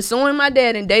from pursuing my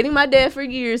dad and dating my dad for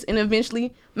years and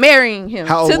eventually marrying him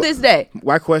to this day.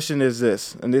 My question is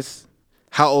this, and this: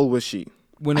 how old was she?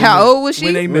 When they How met. old was she?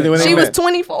 When they met. When they She was met.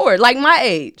 24, like my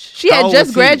age. She How had old just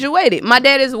was he? graduated. My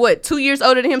dad is what, 2 years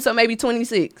older than him, so maybe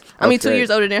 26. I mean, 2 Okay.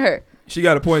 years older than her. She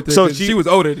got a point there. So 'cause she- she was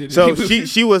older than So him.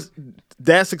 she was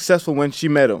that successful when she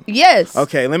met him. Yes.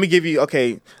 Okay, let me give you.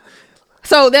 Okay,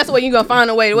 So that's what you're gonna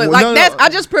find a way to. Well, Like no, that's. no. I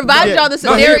just provided Yeah. y'all the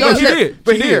No, here- scenario. no, she did.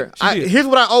 but She here, did. She did. here's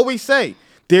what I always say: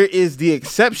 there is the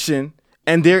exception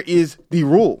and there is the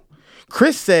rule.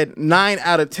 Chris said 9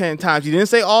 out of 10 times. He didn't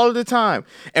say all of the time.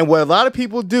 And what a lot of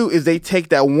people do is they take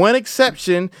that one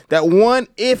exception, that one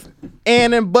if,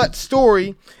 and but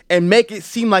story, and make it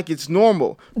seem like it's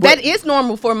normal. But That is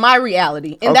normal for my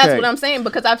reality, and that's Okay. what I'm saying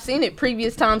because I've seen it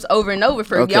previous times over and over.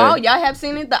 For Okay. y'all have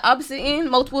seen it the opposite end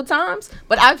multiple times,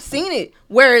 but I've seen it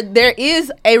where there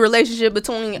is a relationship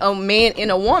between a man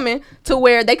and a woman to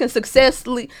where they can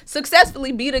successfully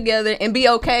be together and be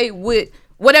okay with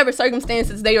whatever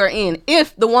circumstances they are in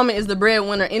if the woman is the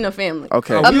breadwinner in the family.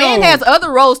 Okay. A man has other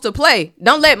roles to play.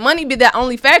 Don't let money be the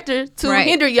only factor to Right.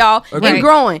 hinder y'all in Agreed.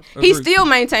 growing. He Agreed. still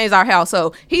maintains our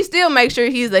household. He still makes sure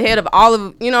he's the head of all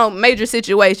of, major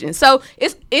situations. So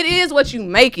it is what you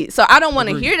make it. So I don't want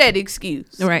to hear that excuse.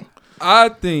 Right. I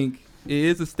think it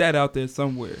is a stat out there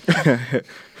somewhere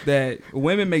that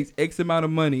women makes X amount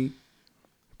of money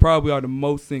probably are the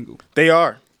most single. they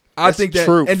are. I That's think that,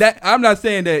 truth. and that I'm not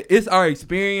saying that it's our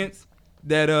experience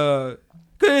that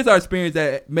cause it's our experience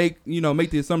that make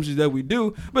the assumptions that we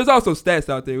do, but it's also stats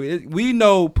out there. We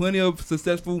know plenty of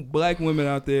successful black women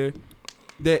out there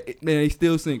that they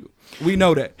still single. We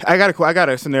know that. I got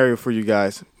a scenario for you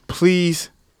guys. Please,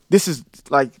 this is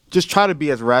like just try to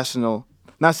be as rational.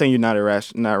 Not saying you're not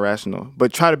rational,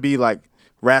 but try to be like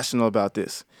rational about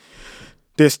this.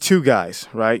 There's 2 guys,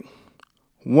 right?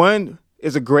 One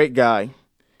is a great guy.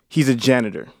 He's a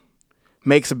janitor,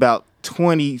 makes about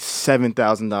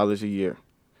 $27,000 a year,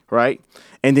 right?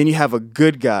 And then you have a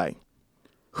good guy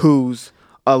who's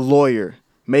a lawyer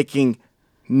making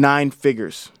 9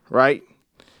 figures, right?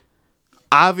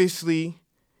 Obviously,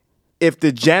 if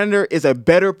the janitor is a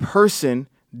better person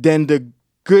than the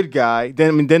good guy,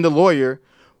 than the lawyer,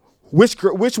 which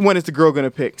one is the girl gonna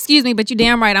pick? Excuse me, but you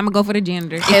damn right. I'm gonna go for the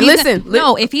janitor. If And he's listen,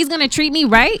 if he's gonna treat me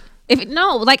right. It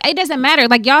doesn't matter.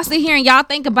 Like y'all sit here and y'all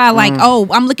think about like, oh,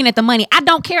 I'm looking at the money. I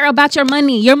don't care about your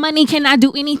money. Your money cannot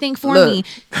do anything for me.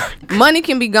 Money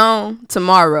can be gone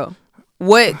tomorrow.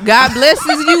 What God blesses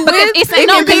you with, it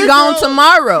can be gone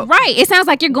tomorrow. Right. It sounds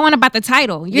like you're going about the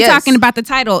title. You're Yes. talking about the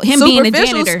title. Him being a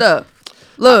Superficial janitor. stuff.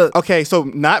 Look, Okay, so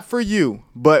not for you,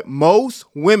 but most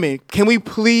women, can we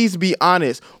please be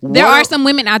honest? There are some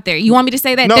women out there. You want me to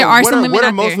say that? No, there are what some women what are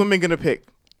out most there. women gonna pick?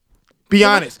 Be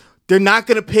honest. They're not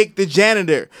gonna pick the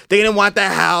janitor. They didn't want the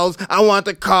house. I want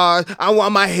the car. I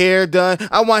want my hair done.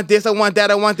 I want this. I want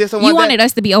that. I want this. I want You that. wanted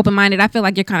us to be open minded. I feel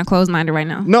like you're kind of closed minded right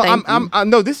now. No, Thank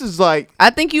no. This is like I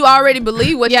think you already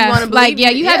believe what you want to believe.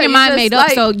 you have your mind just made up,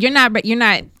 so you're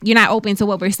not open to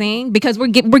what we're saying because we're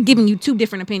giving you 2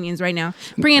 different opinions right now.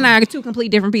 Pria and I are 2 complete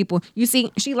different people. You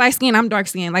see, she light skin, I'm dark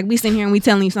skin. Like we sitting here and we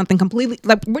telling you something completely.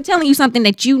 Like we're telling you something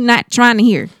that you not trying to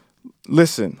hear.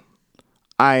 listen,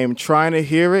 I am trying to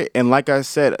hear it. And like I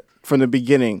said from the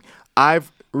beginning,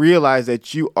 I've realized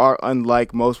that you are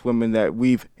unlike most women that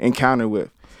we've encountered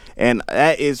with. And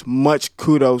that is much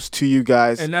kudos to you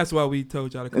guys. And that's why we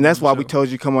told y'all to come And that's on the why show. we told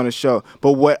you to come on the show.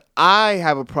 But what I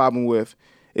have a problem with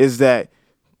is that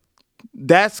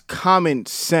that's common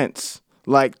sense.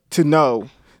 Like to know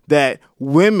that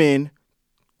women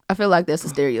I feel like that's a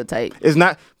stereotype. is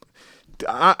not.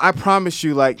 I promise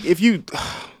you, like if you.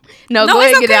 No, No, go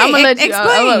ahead it's and get it. I'm gonna okay. let you.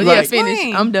 Explain. Yeah, Like- finish.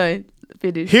 Explain. I'm done.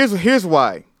 Finish. Here's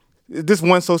why. This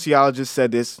one sociologist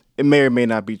said this. It may or may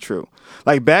not be true.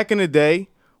 Like back in the day,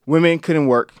 women couldn't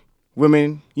work.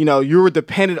 Women, you were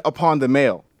dependent upon the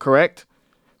male, correct?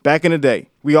 Back in the day,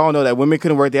 we all know that women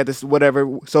couldn't work. They had this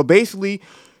whatever. So basically,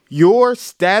 your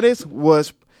status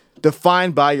was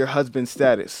defined by your husband's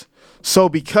status. So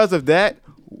because of that,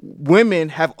 women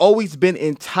have always been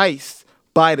enticed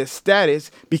by the status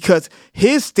because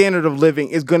his standard of living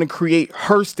is going to create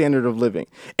her standard of living.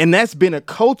 And that's been a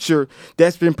culture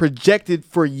that's been projected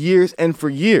for years and for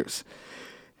years.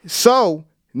 So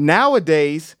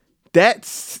nowadays, that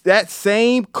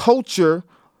same culture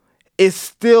is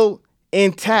still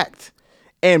intact.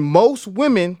 And most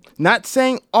women, not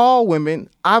saying all women,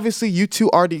 obviously you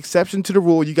two are the exception to the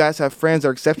rule. You guys have friends that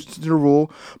are exceptions to the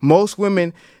rule. Most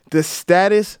women, the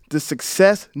status, the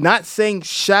success, not saying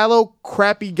shallow,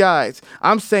 crappy guys.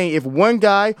 I'm saying if one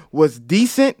guy was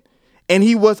decent and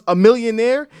he was a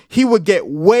millionaire, he would get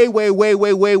way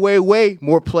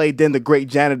more play than the great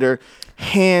janitor,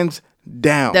 hands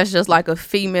down. That's just like a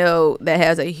female that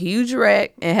has a huge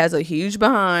rack and has a huge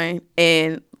behind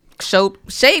and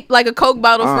shaped like a Coke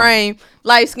bottle frame,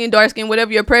 light skin, dark skin,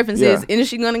 whatever your preference is. And is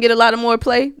she gonna get a lot of more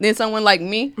play than someone like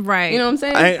me? Right. You know what I'm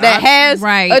saying? That has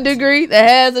a degree, that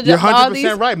has a job.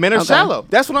 You're 100% right. Men are shallow.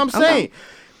 That's what I'm saying.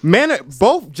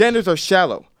 Both genders are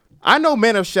shallow. I know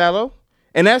men are shallow,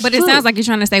 and that's but true. It sounds like you're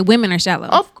trying to say women are shallow.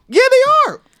 Yeah,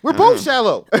 they are. We're both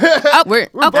shallow. We're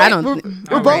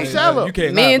both shallow. You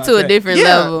can't men to a different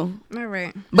level. All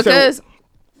right. Because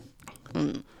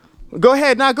Go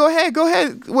ahead. Go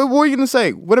ahead. What were you going to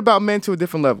say? What about men to a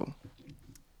different level?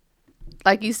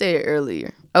 Like you said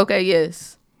earlier. Okay,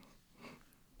 yes.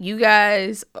 You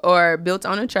guys are built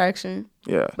on attraction.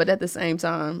 Yeah. But at the same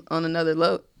time, on another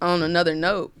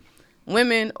note,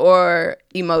 women are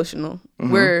emotional.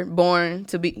 Mm-hmm. We're born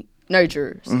to be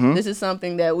nurturers. Mm-hmm. This is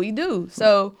something that we do.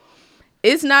 So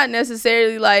it's not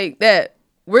necessarily like that.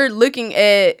 We're looking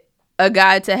at a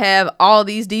guy to have all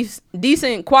these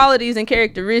decent qualities and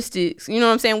characteristics. You know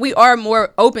what I'm saying? We are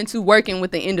more open to working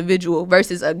with the individual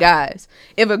versus a guy's.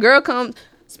 If a girl comes,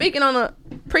 speaking on a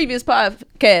previous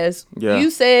podcast,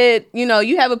 you said,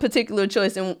 you have a particular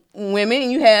choice in women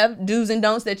and you have do's and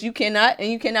don'ts that you cannot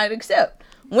accept.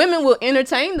 Women will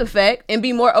entertain the fact and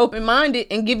be more open-minded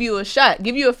and give you a shot,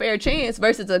 give you a fair chance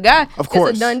versus a guy. Of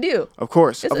course. It's a done deal. Of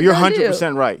course. You're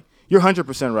 100% right. You're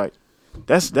 100% right.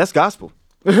 That's gospel.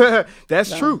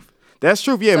 That's truth. That's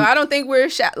truth. Yeah. So I don't think we're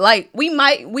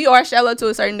we are shallow to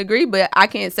a certain degree, but I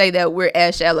can't say that we're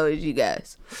as shallow as you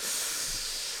guys.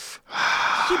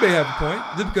 She may have a point,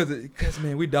 just because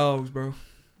man, we dogs, bro.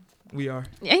 We are.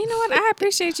 Yeah, you know what? I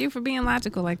appreciate you for being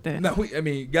logical like that. No,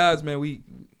 guys, man, we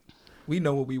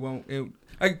know what we want, and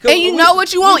you know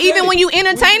what you want even when you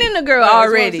entertaining the girl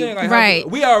already. Right.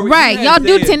 Y'all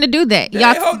do tend to do that.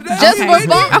 Y'all just for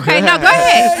fun. Okay, no, go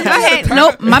ahead.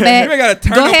 Nope, my bad. You ain't gotta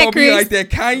turn up on me like that,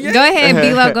 Kanye. Go ahead,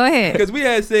 B-Lo, go ahead. Because we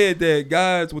had said that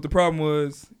guys, what the problem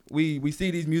was, we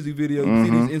see these music videos, we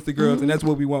see these Insta girls, and that's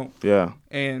what we want. Yeah.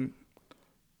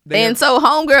 And so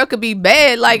homegirl could be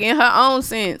bad, like in her own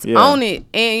sense, own it.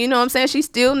 And you know what I'm saying? She's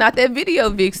still not that video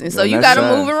vixen. So you got to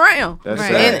move around. That's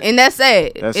sad. And that's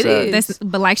sad. That's it sad. is.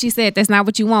 But like she said, that's not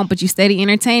what you want. But you steady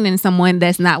entertaining someone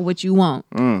that's not what you want.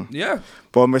 Yeah.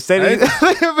 Boy, Mercedes,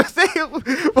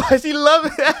 boy, she love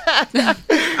it.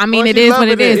 I mean, it is what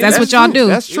it is. That's what y'all do.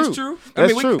 That's true. It's true.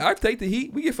 That's true. I take the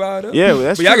heat. We get fired up. Yeah,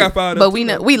 that's but true. Y'all got fired up. But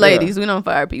we ladies, we don't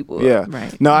fire people. Yeah.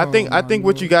 Right. No, I think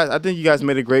what you guys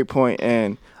made a great point,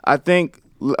 and I think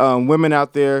women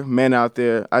out there, men out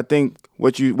there, I think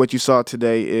what you saw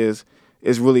today is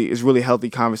really healthy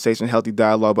conversation, healthy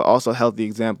dialogue, but also healthy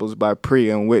examples by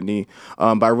Pria and Whitney,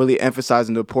 by really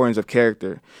emphasizing the importance of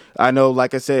character. I know,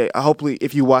 like I said, hopefully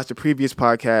if you watched the previous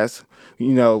podcast,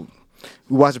 we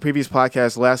watched the previous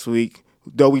podcast last week.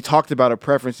 Though we talked about our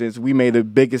preferences, we made the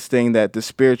biggest thing that the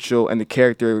spiritual and the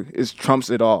character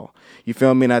trumps it all. You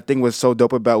feel me? And I think what's so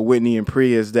dope about Whitney and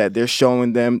Pria is that they're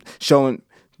showing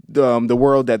the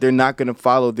world that they're not going to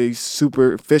follow these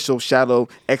superficial, shallow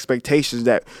expectations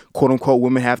that quote unquote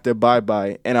women have to abide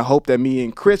by. And I hope that me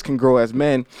and Chris can grow as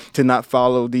men to not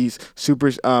follow these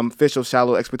superficial,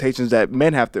 shallow expectations that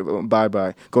men have to abide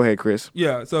by. Go ahead, Chris.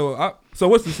 Yeah. So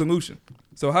what's the solution?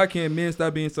 So how can men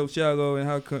stop being so shallow, and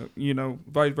how can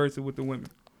vice versa with the women?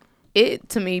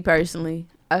 To me personally,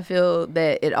 I feel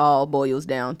that it all boils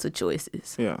down to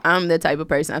choices. Yeah. I'm the type of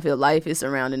person, I feel life is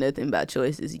surrounded nothing but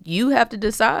choices. You have to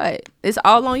decide. It's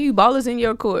all on you. Ball is in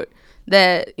your court.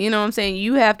 That, you know what I'm saying,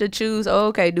 you have to choose,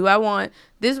 do I want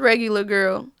this regular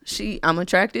girl, I'm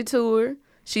attracted to her,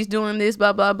 she's doing this,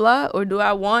 blah, blah, blah, or do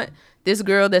I want this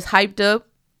girl that's hyped up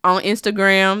on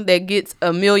Instagram that gets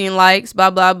 1 million likes, blah,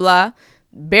 blah, blah,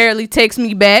 barely texts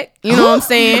me back, you know what I'm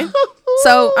saying?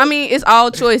 So, I mean, it's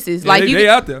all choices. Yeah, they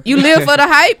out there. You live for the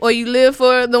hype or you live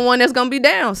for the one that's going to be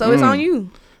down. So, it's on you.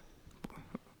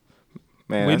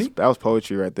 Man, that was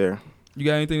poetry right there. You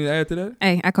got anything to add to that?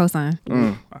 Hey, I co-sign.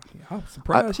 I'm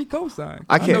surprised she co-signed.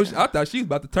 I thought she was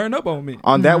about to turn up on me.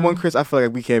 On that one, Chris, I feel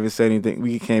like we can't even say anything.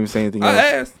 We can't even say anything else. I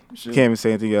asked. Sure. Can't even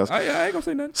say anything else. I ain't gonna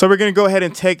say nothing. So we're going to go ahead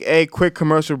and take a quick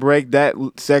commercial break. That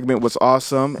segment was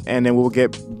awesome. And then we'll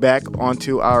get back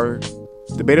onto our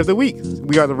Debate of the week.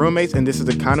 We are the roommates, and this is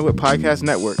the Conduit Podcast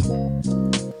Network.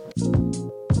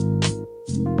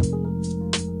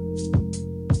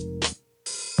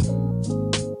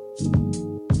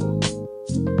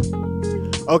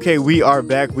 Okay, we are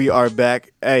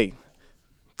back. Hey,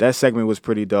 that segment was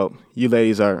pretty dope. You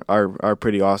ladies are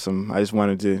pretty awesome. I just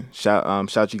wanted to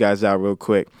shout you guys out real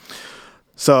quick.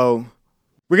 So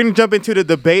we're going to jump into the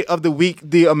debate of the week,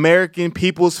 the American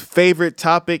people's favorite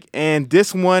topic. And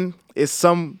this one is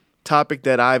some topic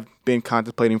that I've been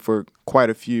contemplating for quite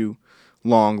a few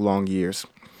long years.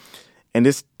 And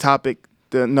this topic,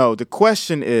 the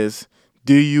question is,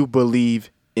 do you believe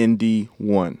in the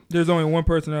one? There's only one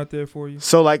person out there for you.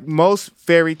 So like most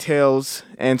fairy tales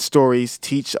and stories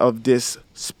teach of this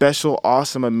special,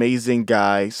 awesome, amazing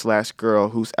guy / girl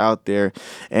who's out there,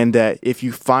 and that if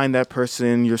you find that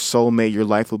person, your soulmate, your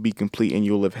life will be complete and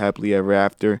you'll live happily ever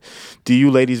after. Do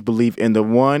you ladies believe in the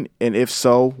one? And if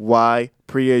so, why?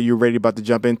 Priya, you're ready about to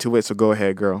jump into it, so go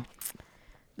ahead, girl.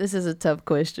 This is a tough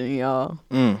question, y'all.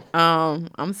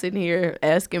 I'm sitting here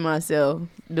asking myself,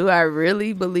 do I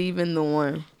really believe in the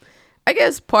one? I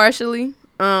guess partially.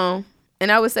 And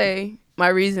I would say my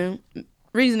reasoning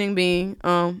being,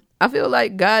 I feel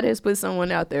like God has put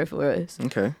someone out there for us.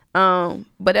 Okay.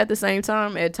 But at the same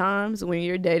time, at times when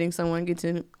you're dating someone,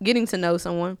 getting to know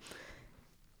someone,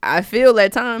 I feel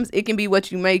at times it can be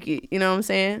what you make it. You know what I'm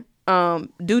saying?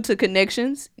 Due to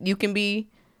connections, you can be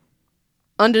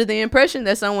under the impression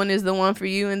that someone is the one for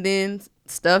you, and then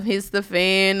stuff hits the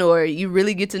fan, or you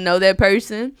really get to know that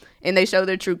person and they show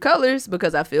their true colors,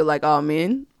 because I feel like all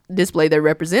men display their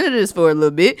representatives for a little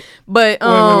bit. But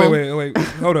wait,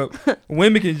 hold up.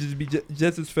 Women can just be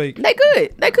just as fake. They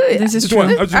could. This is I just true.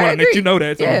 want to let you know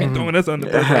that. So Yeah. I'm throwing us under.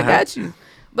 I got you.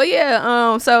 But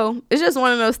yeah, so it's just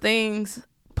one of those things.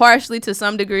 Partially, to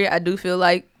some degree, I do feel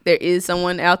like there is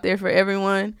someone out there for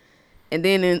everyone. And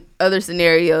then in other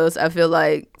scenarios, I feel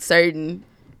like certain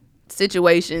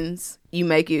situations, you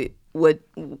make it what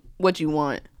you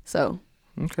want. So.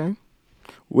 Okay.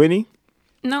 Whitney?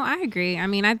 No, I agree. I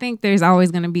mean, I think there's always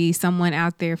going to be someone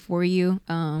out there for you.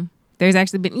 There's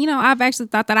actually been, I've actually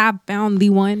thought that I found the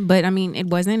one, but I mean, it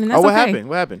wasn't. And that's What okay. happened?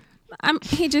 What happened?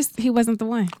 He wasn't the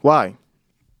one. Why?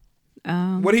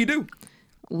 What did he do?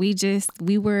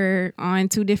 We were on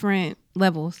two different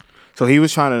levels. So he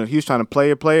was trying to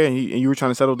play a player, and you were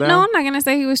trying to settle down? No, I'm not going to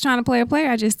say he was trying to play a player.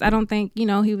 I don't think,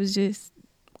 he was just,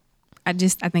 I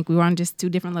think we were on just two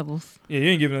different levels. Yeah,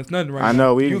 you ain't giving us nothing right now. I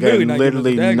know, we You got not giving us a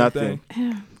literally daggone nothing.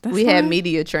 thing. We had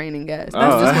media training, guys.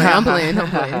 I'm playing.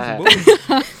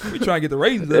 We trying to get the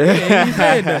ratings up. We ain't even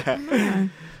saying that.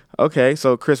 Okay,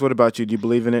 so Chris, what about you? Do you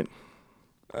believe in it?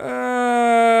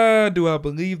 Do I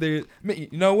believe there? I mean,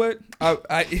 you know what?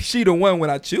 She the one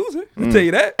when I choose her. I'll tell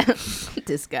you that.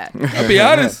 This guy. I'll be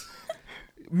honest.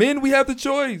 Men, we have the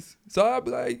choice. So I'll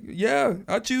be like, yeah,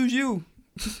 I choose you.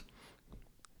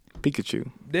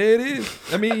 Pikachu. There it is.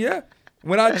 I mean, yeah.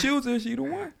 When I choose her, she the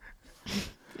one.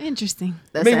 Interesting.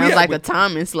 That sounds like a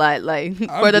timing slot. Like,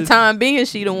 for the just- time being,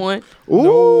 she the one.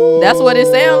 Ooh. That's what it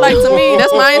sounds like to me.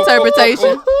 That's my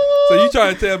interpretation. So you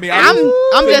trying to tell me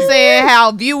I'm just saying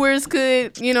how viewers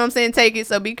could, take it.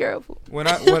 So be careful. when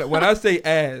I say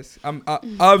ass,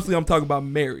 obviously I'm talking about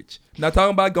marriage. Not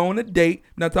talking about going on a date.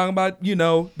 Not talking about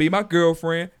be my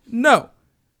girlfriend. No.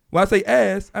 When I say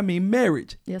ass, I mean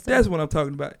marriage. Yes, sir. That's what I'm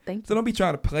talking about. Thank So don't be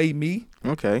trying to play me.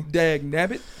 Okay. Dag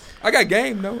nabbit. I got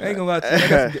game though. I ain't gonna lie to you. I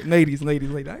got some ladies.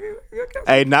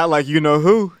 Hey, not like you know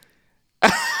who.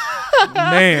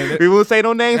 Man. We won't say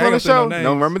no names I ain't on the gonna say no show. names.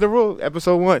 No, remember the rule.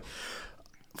 Episode 1.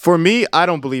 For me, I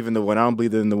don't believe in the one. I don't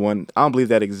believe in the one. I don't believe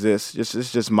that exists.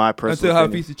 It's just my personal Until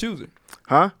opinion. Hafeez choose her.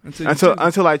 Huh?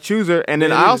 Until I choose her, and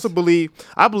then There it I is. also believe.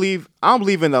 I don't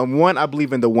believe in the one. I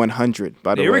believe in the 100.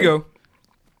 By the way. Here we go.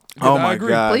 Oh I my agree.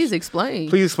 god! Please explain.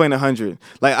 Please explain 100.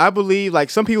 Like I believe, like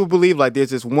some people believe, like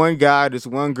there's this one guy, this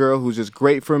one girl who's just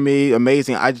great for me,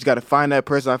 amazing. I just got to find that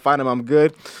person. I find them, I'm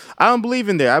good. I don't believe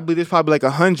in there. I believe there's probably like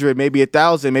 100, maybe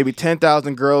 1,000, maybe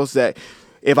 10,000 girls that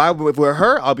if we're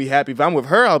her, I'll be happy. If I'm with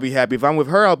her, I'll be happy. If I'm with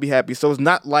her, I'll be happy. So it's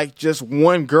not like just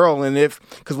one girl. And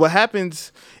because what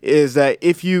happens is that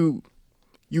if you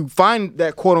find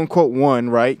that quote unquote one,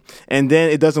 right, and then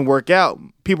it doesn't work out,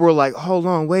 people are like, hold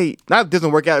on, wait. Not it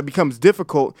doesn't work out, it becomes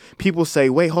difficult. People say,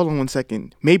 wait, hold on 1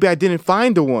 second. Maybe I didn't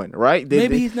find the one, right?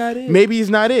 He's not it. Maybe he's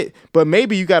not it. But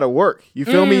maybe you got to work. You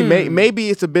feel me? Maybe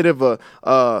it's a bit of a,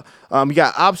 you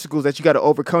got obstacles that you got to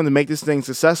overcome to make this thing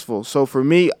successful. So for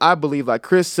me, I believe, like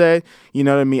Chris said, you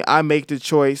know what I mean? I make the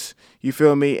choice. You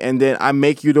feel me? And then I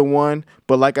make you the one.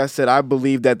 But like I said, I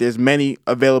believe that there's many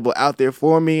available out there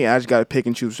for me. And I just got to pick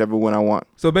and choose whichever one I want.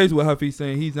 So basically what Hafeez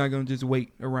saying, he's not going to just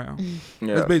wait around.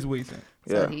 Yeah. That's basically what he's saying.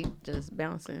 So he just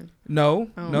bouncing. No.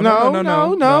 No.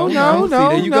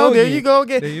 See, there you go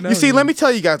again. You see, let me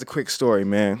tell you guys a quick story,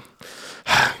 man.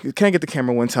 You can't get the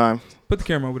camera one time. Put the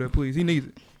camera over there, please. He needs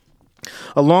it.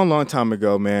 A long, long time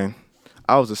ago, man,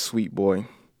 I was a sweet boy.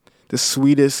 The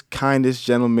sweetest, kindest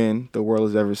gentleman the world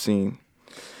has ever seen.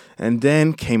 And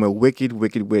then came a wicked,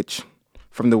 wicked witch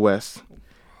from the West.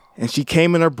 And she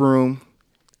came in her broom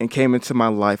and came into my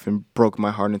life and broke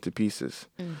my heart into pieces.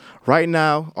 Right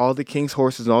now, all the king's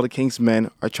horses and all the king's men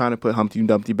are trying to put Humpty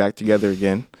Dumpty back together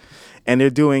again. And they're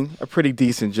doing a pretty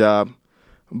decent job.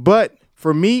 But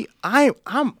for me, I'm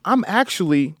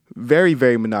actually very,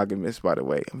 very monogamous, by the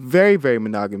way. Very, very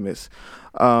monogamous.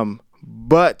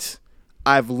 But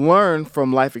I've learned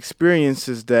from life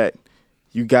experiences that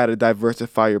you got to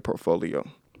diversify your portfolio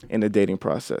in the dating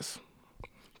process.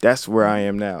 That's where I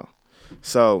am now.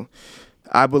 So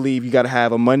I believe you got to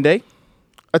have a Monday,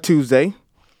 a Tuesday,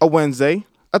 a Wednesday,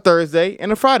 a Thursday,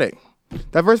 and a Friday.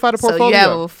 Diversify the portfolio. So you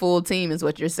have a full team is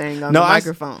what you're saying on the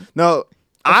microphone.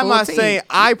 I'm not saying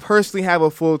I personally have a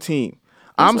full team.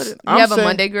 You have a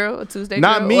Monday girl, a Tuesday girl?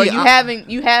 Not me. Or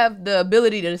you have the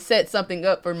ability to set something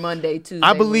up for Monday, Tuesday,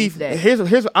 I believe, Wednesday.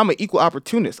 here's I'm an equal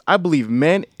opportunist. I believe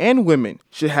men and women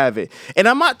should have it. And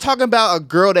I'm not talking about a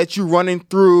girl that you running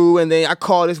through and then I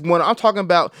call this one. I'm talking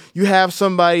about you have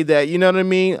somebody that, you know what I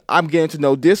mean? I'm getting to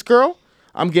know this girl.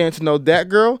 I'm getting to know that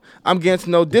girl. I'm getting to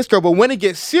know this girl. But when it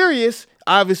gets serious,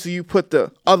 obviously you put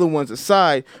the other ones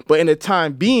aside. But in the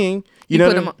time being, you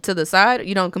know put them to the side, or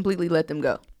you don't completely let them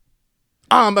go.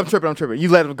 I'm tripping. You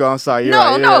let them go. I'm sorry. You're no,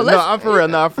 right. no, no. I'm for real.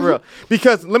 No, I'm for real.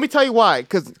 Because let me tell you why.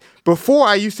 Because before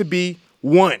I used to be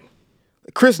one.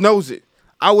 Chris knows it.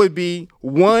 I would be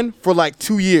one for like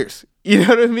 2 years. You know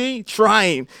what I mean?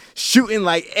 Trying, shooting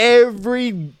like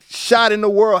every shot in the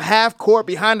world, half court,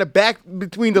 behind the back,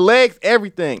 between the legs,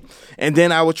 everything. And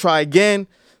then I would try again.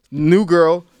 New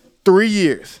girl, 3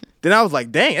 years. Then I was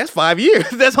like, dang, that's 5 years.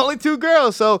 That's only 2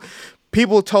 girls. So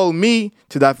people told me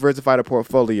to diversify the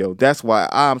portfolio. That's why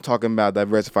I'm talking about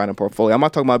diversifying the portfolio. I'm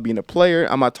not talking about being a player.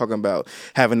 I'm not talking about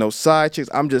having no side chicks.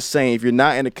 I'm just saying if you're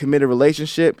not in a committed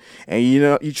relationship and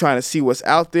you're trying to see what's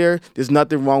out there, there's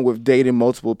nothing wrong with dating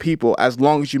multiple people as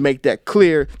long as you make that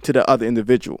clear to the other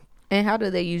individual. And how do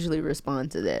they usually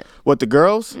respond to that? What, the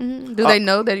girls? Mm-hmm. Do they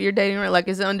know that you're dating? Like,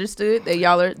 is it understood that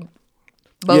y'all are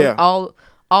both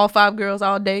all 5 girls,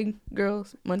 all day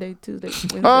girls, Monday, Tuesday,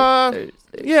 Wednesday,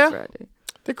 Thursday, Friday?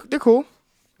 They're cool.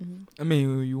 I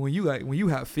mean, when you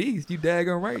have feast, you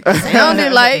daggone right.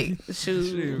 Sounded like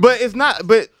shoot. But it's not.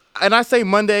 And I say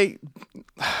Monday.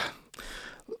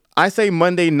 I say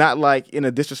Monday not like in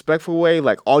a disrespectful way.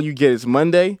 Like all you get is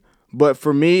Monday. But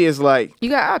for me, it's like you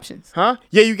got options. Huh?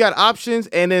 Yeah, you got options.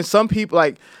 And then some people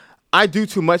like I do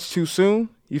too much too soon.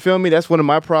 You feel me? That's one of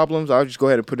my problems. I'll just go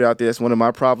ahead and put it out there. That's one of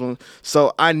my problems.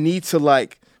 So I need to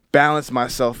like balance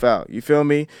myself out. You feel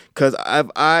me? Because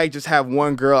I just have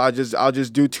one girl, I'll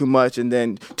just do too much, and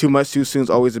then too much too soon is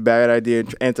always a bad idea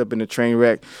and ends up in a train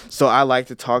wreck. So I like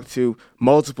to talk to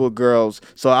multiple girls.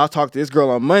 So I'll talk to this girl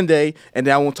on Monday, and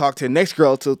then I won't talk to the next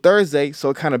girl till Thursday. So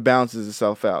it kind of balances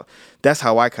itself out. That's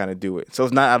how I kind of do it. So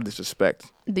it's not out of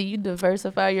disrespect. Do you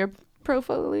diversify your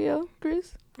portfolio,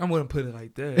 Chris? I wouldn't put it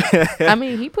like that. I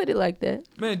mean, he put it like that.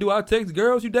 Man, do I text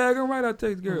girls? You daggone right I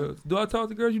text girls. Do I talk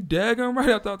to girls? You daggone right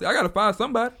I talk to. I gotta find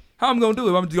somebody. How I'm gonna do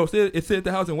it? I'm just gonna sit at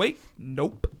the house and wait?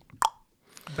 Nope.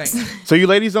 Bang. So you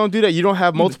ladies don't do that? You don't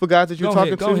have multiple guys that you're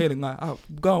talking to? Go ahead and lie.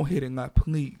 Go ahead and lie,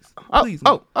 please. Please.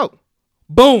 Oh.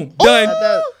 Boom.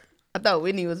 Done. I thought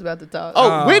Whitney was about to talk.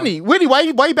 Oh, Whitney, why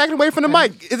you backing away from the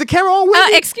mic? Is the camera on,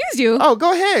 Whitney? Excuse you. Oh,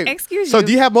 go ahead. Excuse you. So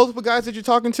do you have multiple guys that you're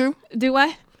talking to? Do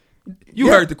I? You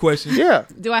heard the question. Yeah.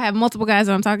 Do I have multiple guys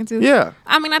that I'm talking to? Yeah.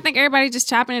 I mean, I think everybody's just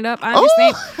chopping it up. I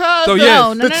understand. So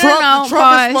yes, No. The Trump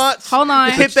Pause. response. Hold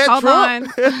on. Hit that Hold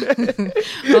Trump. on.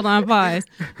 Hold on. Pause.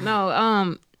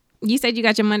 No. You said you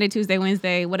got your Monday, Tuesday,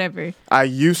 Wednesday, whatever. I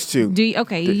used to.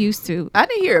 You used to. I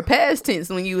didn't hear a past tense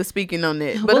when you were speaking on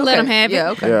that. But We'll let 'em have it. Yeah,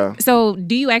 okay. Yeah. So,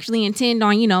 do you actually intend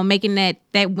on, making that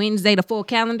Wednesday the full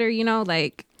calendar?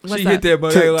 Like, what's she up? hit that,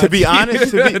 but To be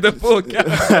honest, the full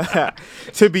count.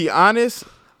 to be honest,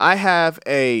 I have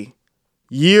a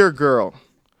year girl,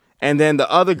 and then the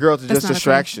other girls are That's just not a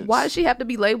distractions. Why does she have to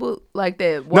be labeled like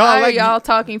that? Why are y'all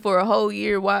talking for a whole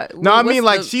year? Why? No, I mean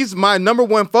like she's my number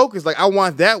one focus. Like I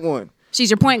want that one. She's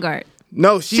your point guard.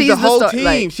 No, she's the whole team.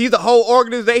 Like, she's the whole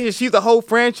organization. She's the whole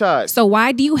franchise. So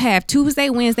why do you have Tuesday,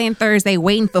 Wednesday, and Thursday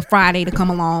waiting for Friday to come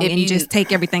along and just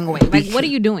take everything away? Like, what are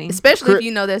you doing? Especially if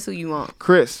you know that's who you want.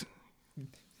 Chris.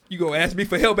 You gonna ask me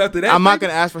for help after that? I'm not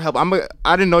gonna ask for help.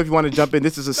 I didn't know if you want to jump in.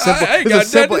 This is a simple. I ain't this got is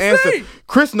a simple nothing to answer. say.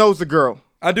 Chris knows the girl.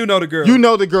 I do know the girl. You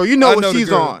know the girl. You know I what know the she's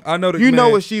girl. on. I know the You know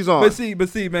man. what she's on. But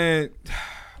see, man.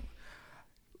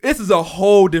 This is a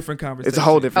whole different conversation. It's a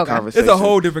whole different conversation. It's a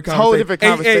whole different conversation. It's a whole different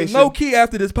conversation. And low key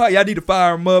after this pod, y'all need to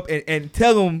fire him up and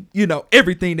tell him,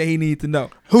 everything that he needs to know.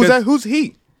 Who's that? Who's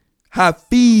he?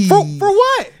 Hafeez. For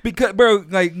what? Because, bro,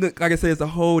 like I said, it's a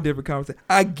whole different conversation.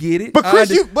 I get it. But Chris,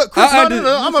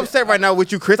 no. I'm upset right now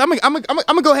with you, Chris. I'm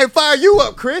gonna go ahead and fire you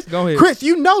up, Chris. Go ahead. Chris,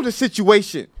 you know the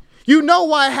situation. You know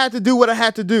why I had to do what I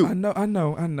had to do. I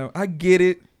know. I get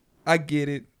it.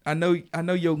 I know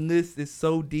your list is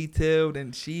so detailed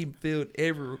and she filled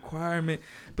every requirement,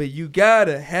 but you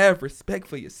gotta have respect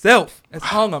for yourself. That's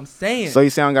all I'm saying. So you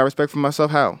say I don't got respect for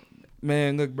myself? How?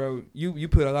 Man, look, bro, you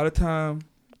put a lot of time,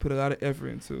 put a lot of effort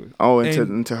into it. Oh,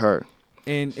 into her.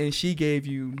 And she gave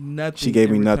you nothing. She gave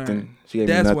me in nothing. return. She gave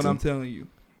me That's nothing. what I'm telling you.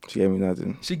 She gave me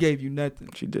nothing. She gave you nothing.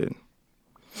 She did.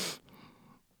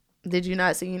 Did you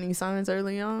not see any signs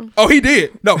early on? Oh, he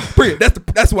did. No, Pria,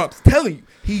 that's what I'm telling you.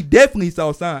 He definitely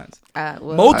saw signs.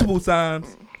 Multiple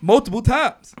signs, multiple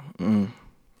times.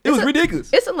 It was ridiculous.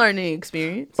 It's a learning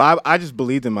experience. But I just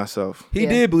believed in myself. He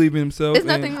did believe in himself. There's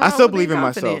nothing wrong I still with believe in being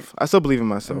myself. confident. I still believe in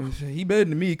myself. He better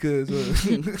than me because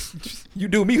you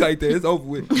do me like that, it's over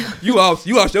with. You lost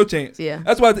your chance. Yeah.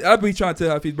 That's why I be trying to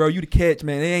tell Hafeez, bro, you the catch,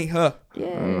 man. It ain't her.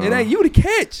 Yeah. It ain't you the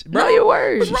catch, bro. Know your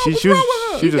words. What's wrong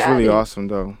with her? She's just got really it. awesome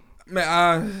though.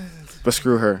 Man, But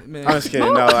screw her. Man. I'm just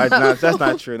kidding. No, that's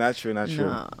not true. Not true.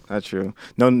 Not true.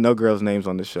 No girls' names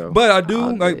on the show. but I do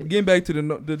Okay. getting back to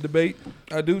the debate.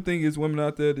 I do think it's women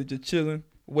out there that just chilling,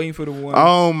 waiting for the one.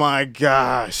 Oh my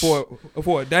gosh. For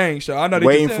a dang show. I know they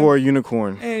Waiting just for a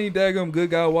unicorn. any daggum good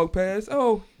guy walk past.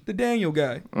 Oh, the Daniel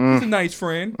guy. He's a nice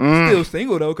friend. Still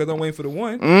single though, because I'm waiting for the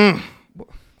one.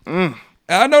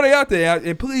 I know they out there,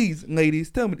 and please, ladies,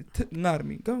 tell me, lie to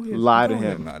me. Go ahead, Lie to Go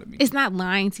ahead him. and lie to me. It's not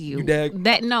lying to you. You dag-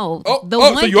 That no.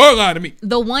 So you are lying to me.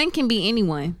 The one can be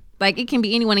anyone. Like it can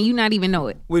be anyone, and you not even know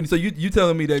it. Wait, so you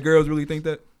telling me that girls really think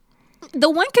that? The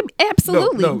one can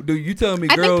absolutely. No, dude, you telling me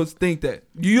I think- girls think that?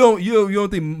 You don't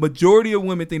think majority of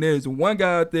women think there's one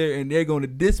guy out there and they're going to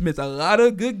dismiss a lot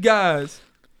of good guys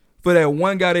for that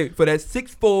one guy there, for that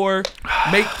 6'4",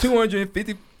 make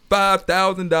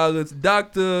 $255,000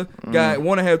 doctor guy,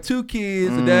 want to have 2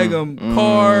 kids, a daggum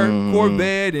car,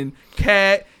 Corvette, and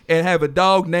cat, and have a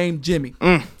dog named Jimmy.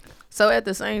 So at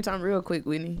the same time, real quick,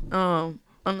 Whitney. On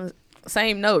the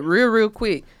same note, real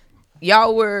quick,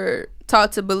 y'all were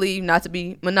taught to believe not to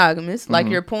be monogamous, like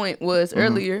your point was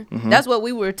earlier. That's what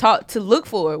we were taught to look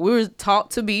for. We were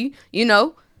taught to be,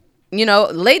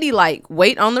 ladylike,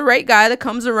 wait on the right guy that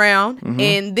comes around,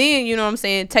 and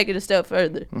then, take it a step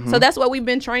further. So that's what we've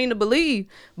been trained to believe.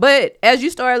 But as you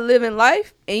start living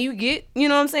life and you get,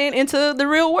 into the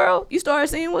real world, you start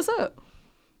seeing what's up.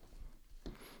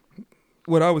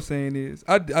 What I was saying is,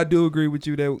 I do agree with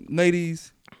you that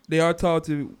ladies, they are taught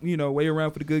to, wait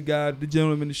around for the good guy, the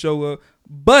gentleman to show up.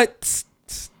 But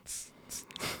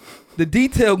the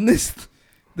detailed list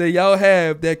that y'all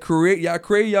have that y'all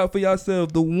create for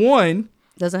yourself, the one.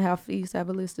 Doesn't Hafeez have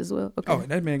a list as well? Okay. Oh,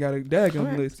 that man got a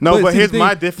daggum list. No, but see, here's the my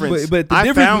thing- difference. But the I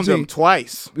difference found between, them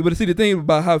twice. But see, the thing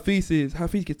about Hafeez is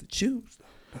Hafeez gets to choose.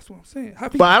 That's what I'm saying.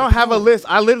 Hafeez But I gets don't to have a choose. list.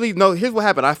 I literally know. Here's what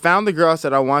happened. I found the girl. I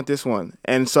said I want this one,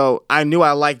 and so I knew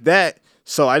I liked that.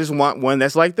 So I just want one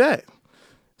that's like that.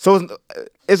 So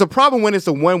it's a problem when it's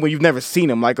the one where you've never seen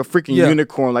him, like a freaking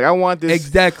unicorn. Like I want this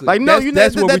Exactly. Like no,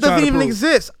 That's what we're that trying doesn't to even prove.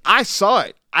 exist. I saw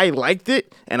it. I liked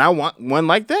it, and I want one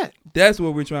like that. That's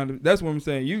what we're trying to. That's what I'm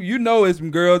saying. You know, it's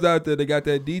some girls out there that got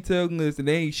that detailed list, and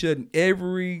they ain't shutting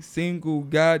every single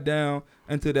guy down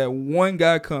until that one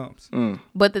guy comes.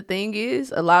 But the thing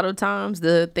is, a lot of times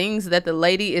the things that the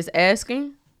lady is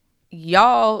asking,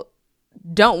 y'all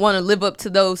don't want to live up to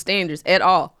those standards at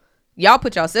all. Y'all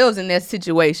put yourselves in that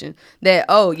situation that,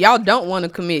 y'all don't want to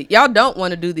commit. Y'all don't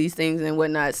want to do these things and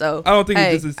whatnot. So I don't think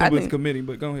hey, it's just as simple as committing,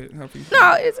 but go ahead. Hafeez.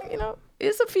 No,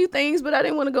 it's a few things, but I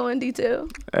didn't want to go in detail.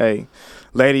 Hey,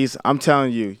 ladies, I'm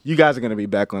telling you, you guys are gonna be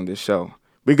back on this show.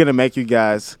 We're gonna make you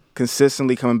guys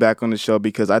consistently coming back on the show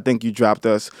because I think you dropped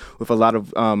us with a lot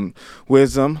of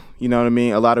wisdom. You know what I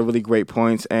mean? A lot of really great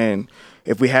points. And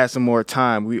if we had some more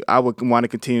time, I would want to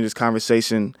continue this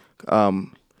conversation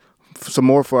some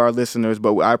more for our listeners.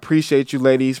 But I appreciate you,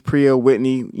 ladies, Pria,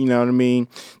 Whitney. You know what I mean.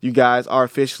 You guys are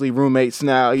officially roommates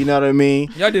now. You know what I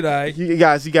mean. Y'all did all right. You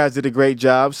guys did a great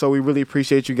job. So we really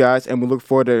appreciate you guys, and we look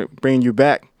forward to bringing you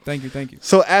back. Thank you.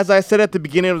 So as I said at the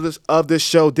beginning of this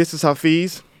show, this is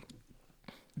Hafeez.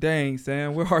 Dang,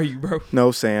 Sam, where are you, bro?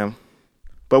 No, Sam.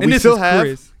 But And we this still is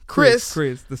have Chris,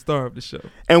 the star of the show.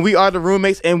 and we are the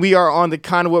roommates, and we are on the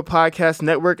Conduit Podcast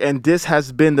Network, and this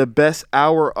has been the best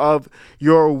hour of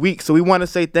your week. So we want to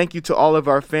say thank you to all of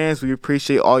our fans. We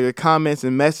appreciate all your comments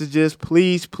and messages.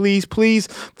 Please, please, please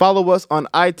follow us on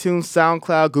iTunes,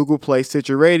 SoundCloud, Google Play,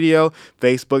 Stitcher Radio,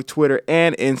 Facebook, Twitter,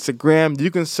 and Instagram.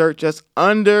 You can search us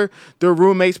under the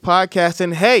Roommates Podcast.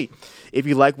 And hey, if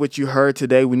you like what you heard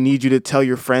today, we need you to tell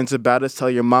your friends about us. Tell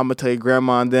your mama, tell your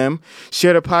grandma and them.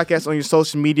 Share the podcast on your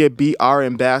social media. Be our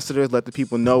ambassadors. Let the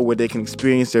people know where they can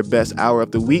experience their best hour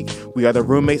of the week. We are the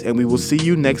roommates, and we will see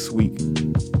you next week.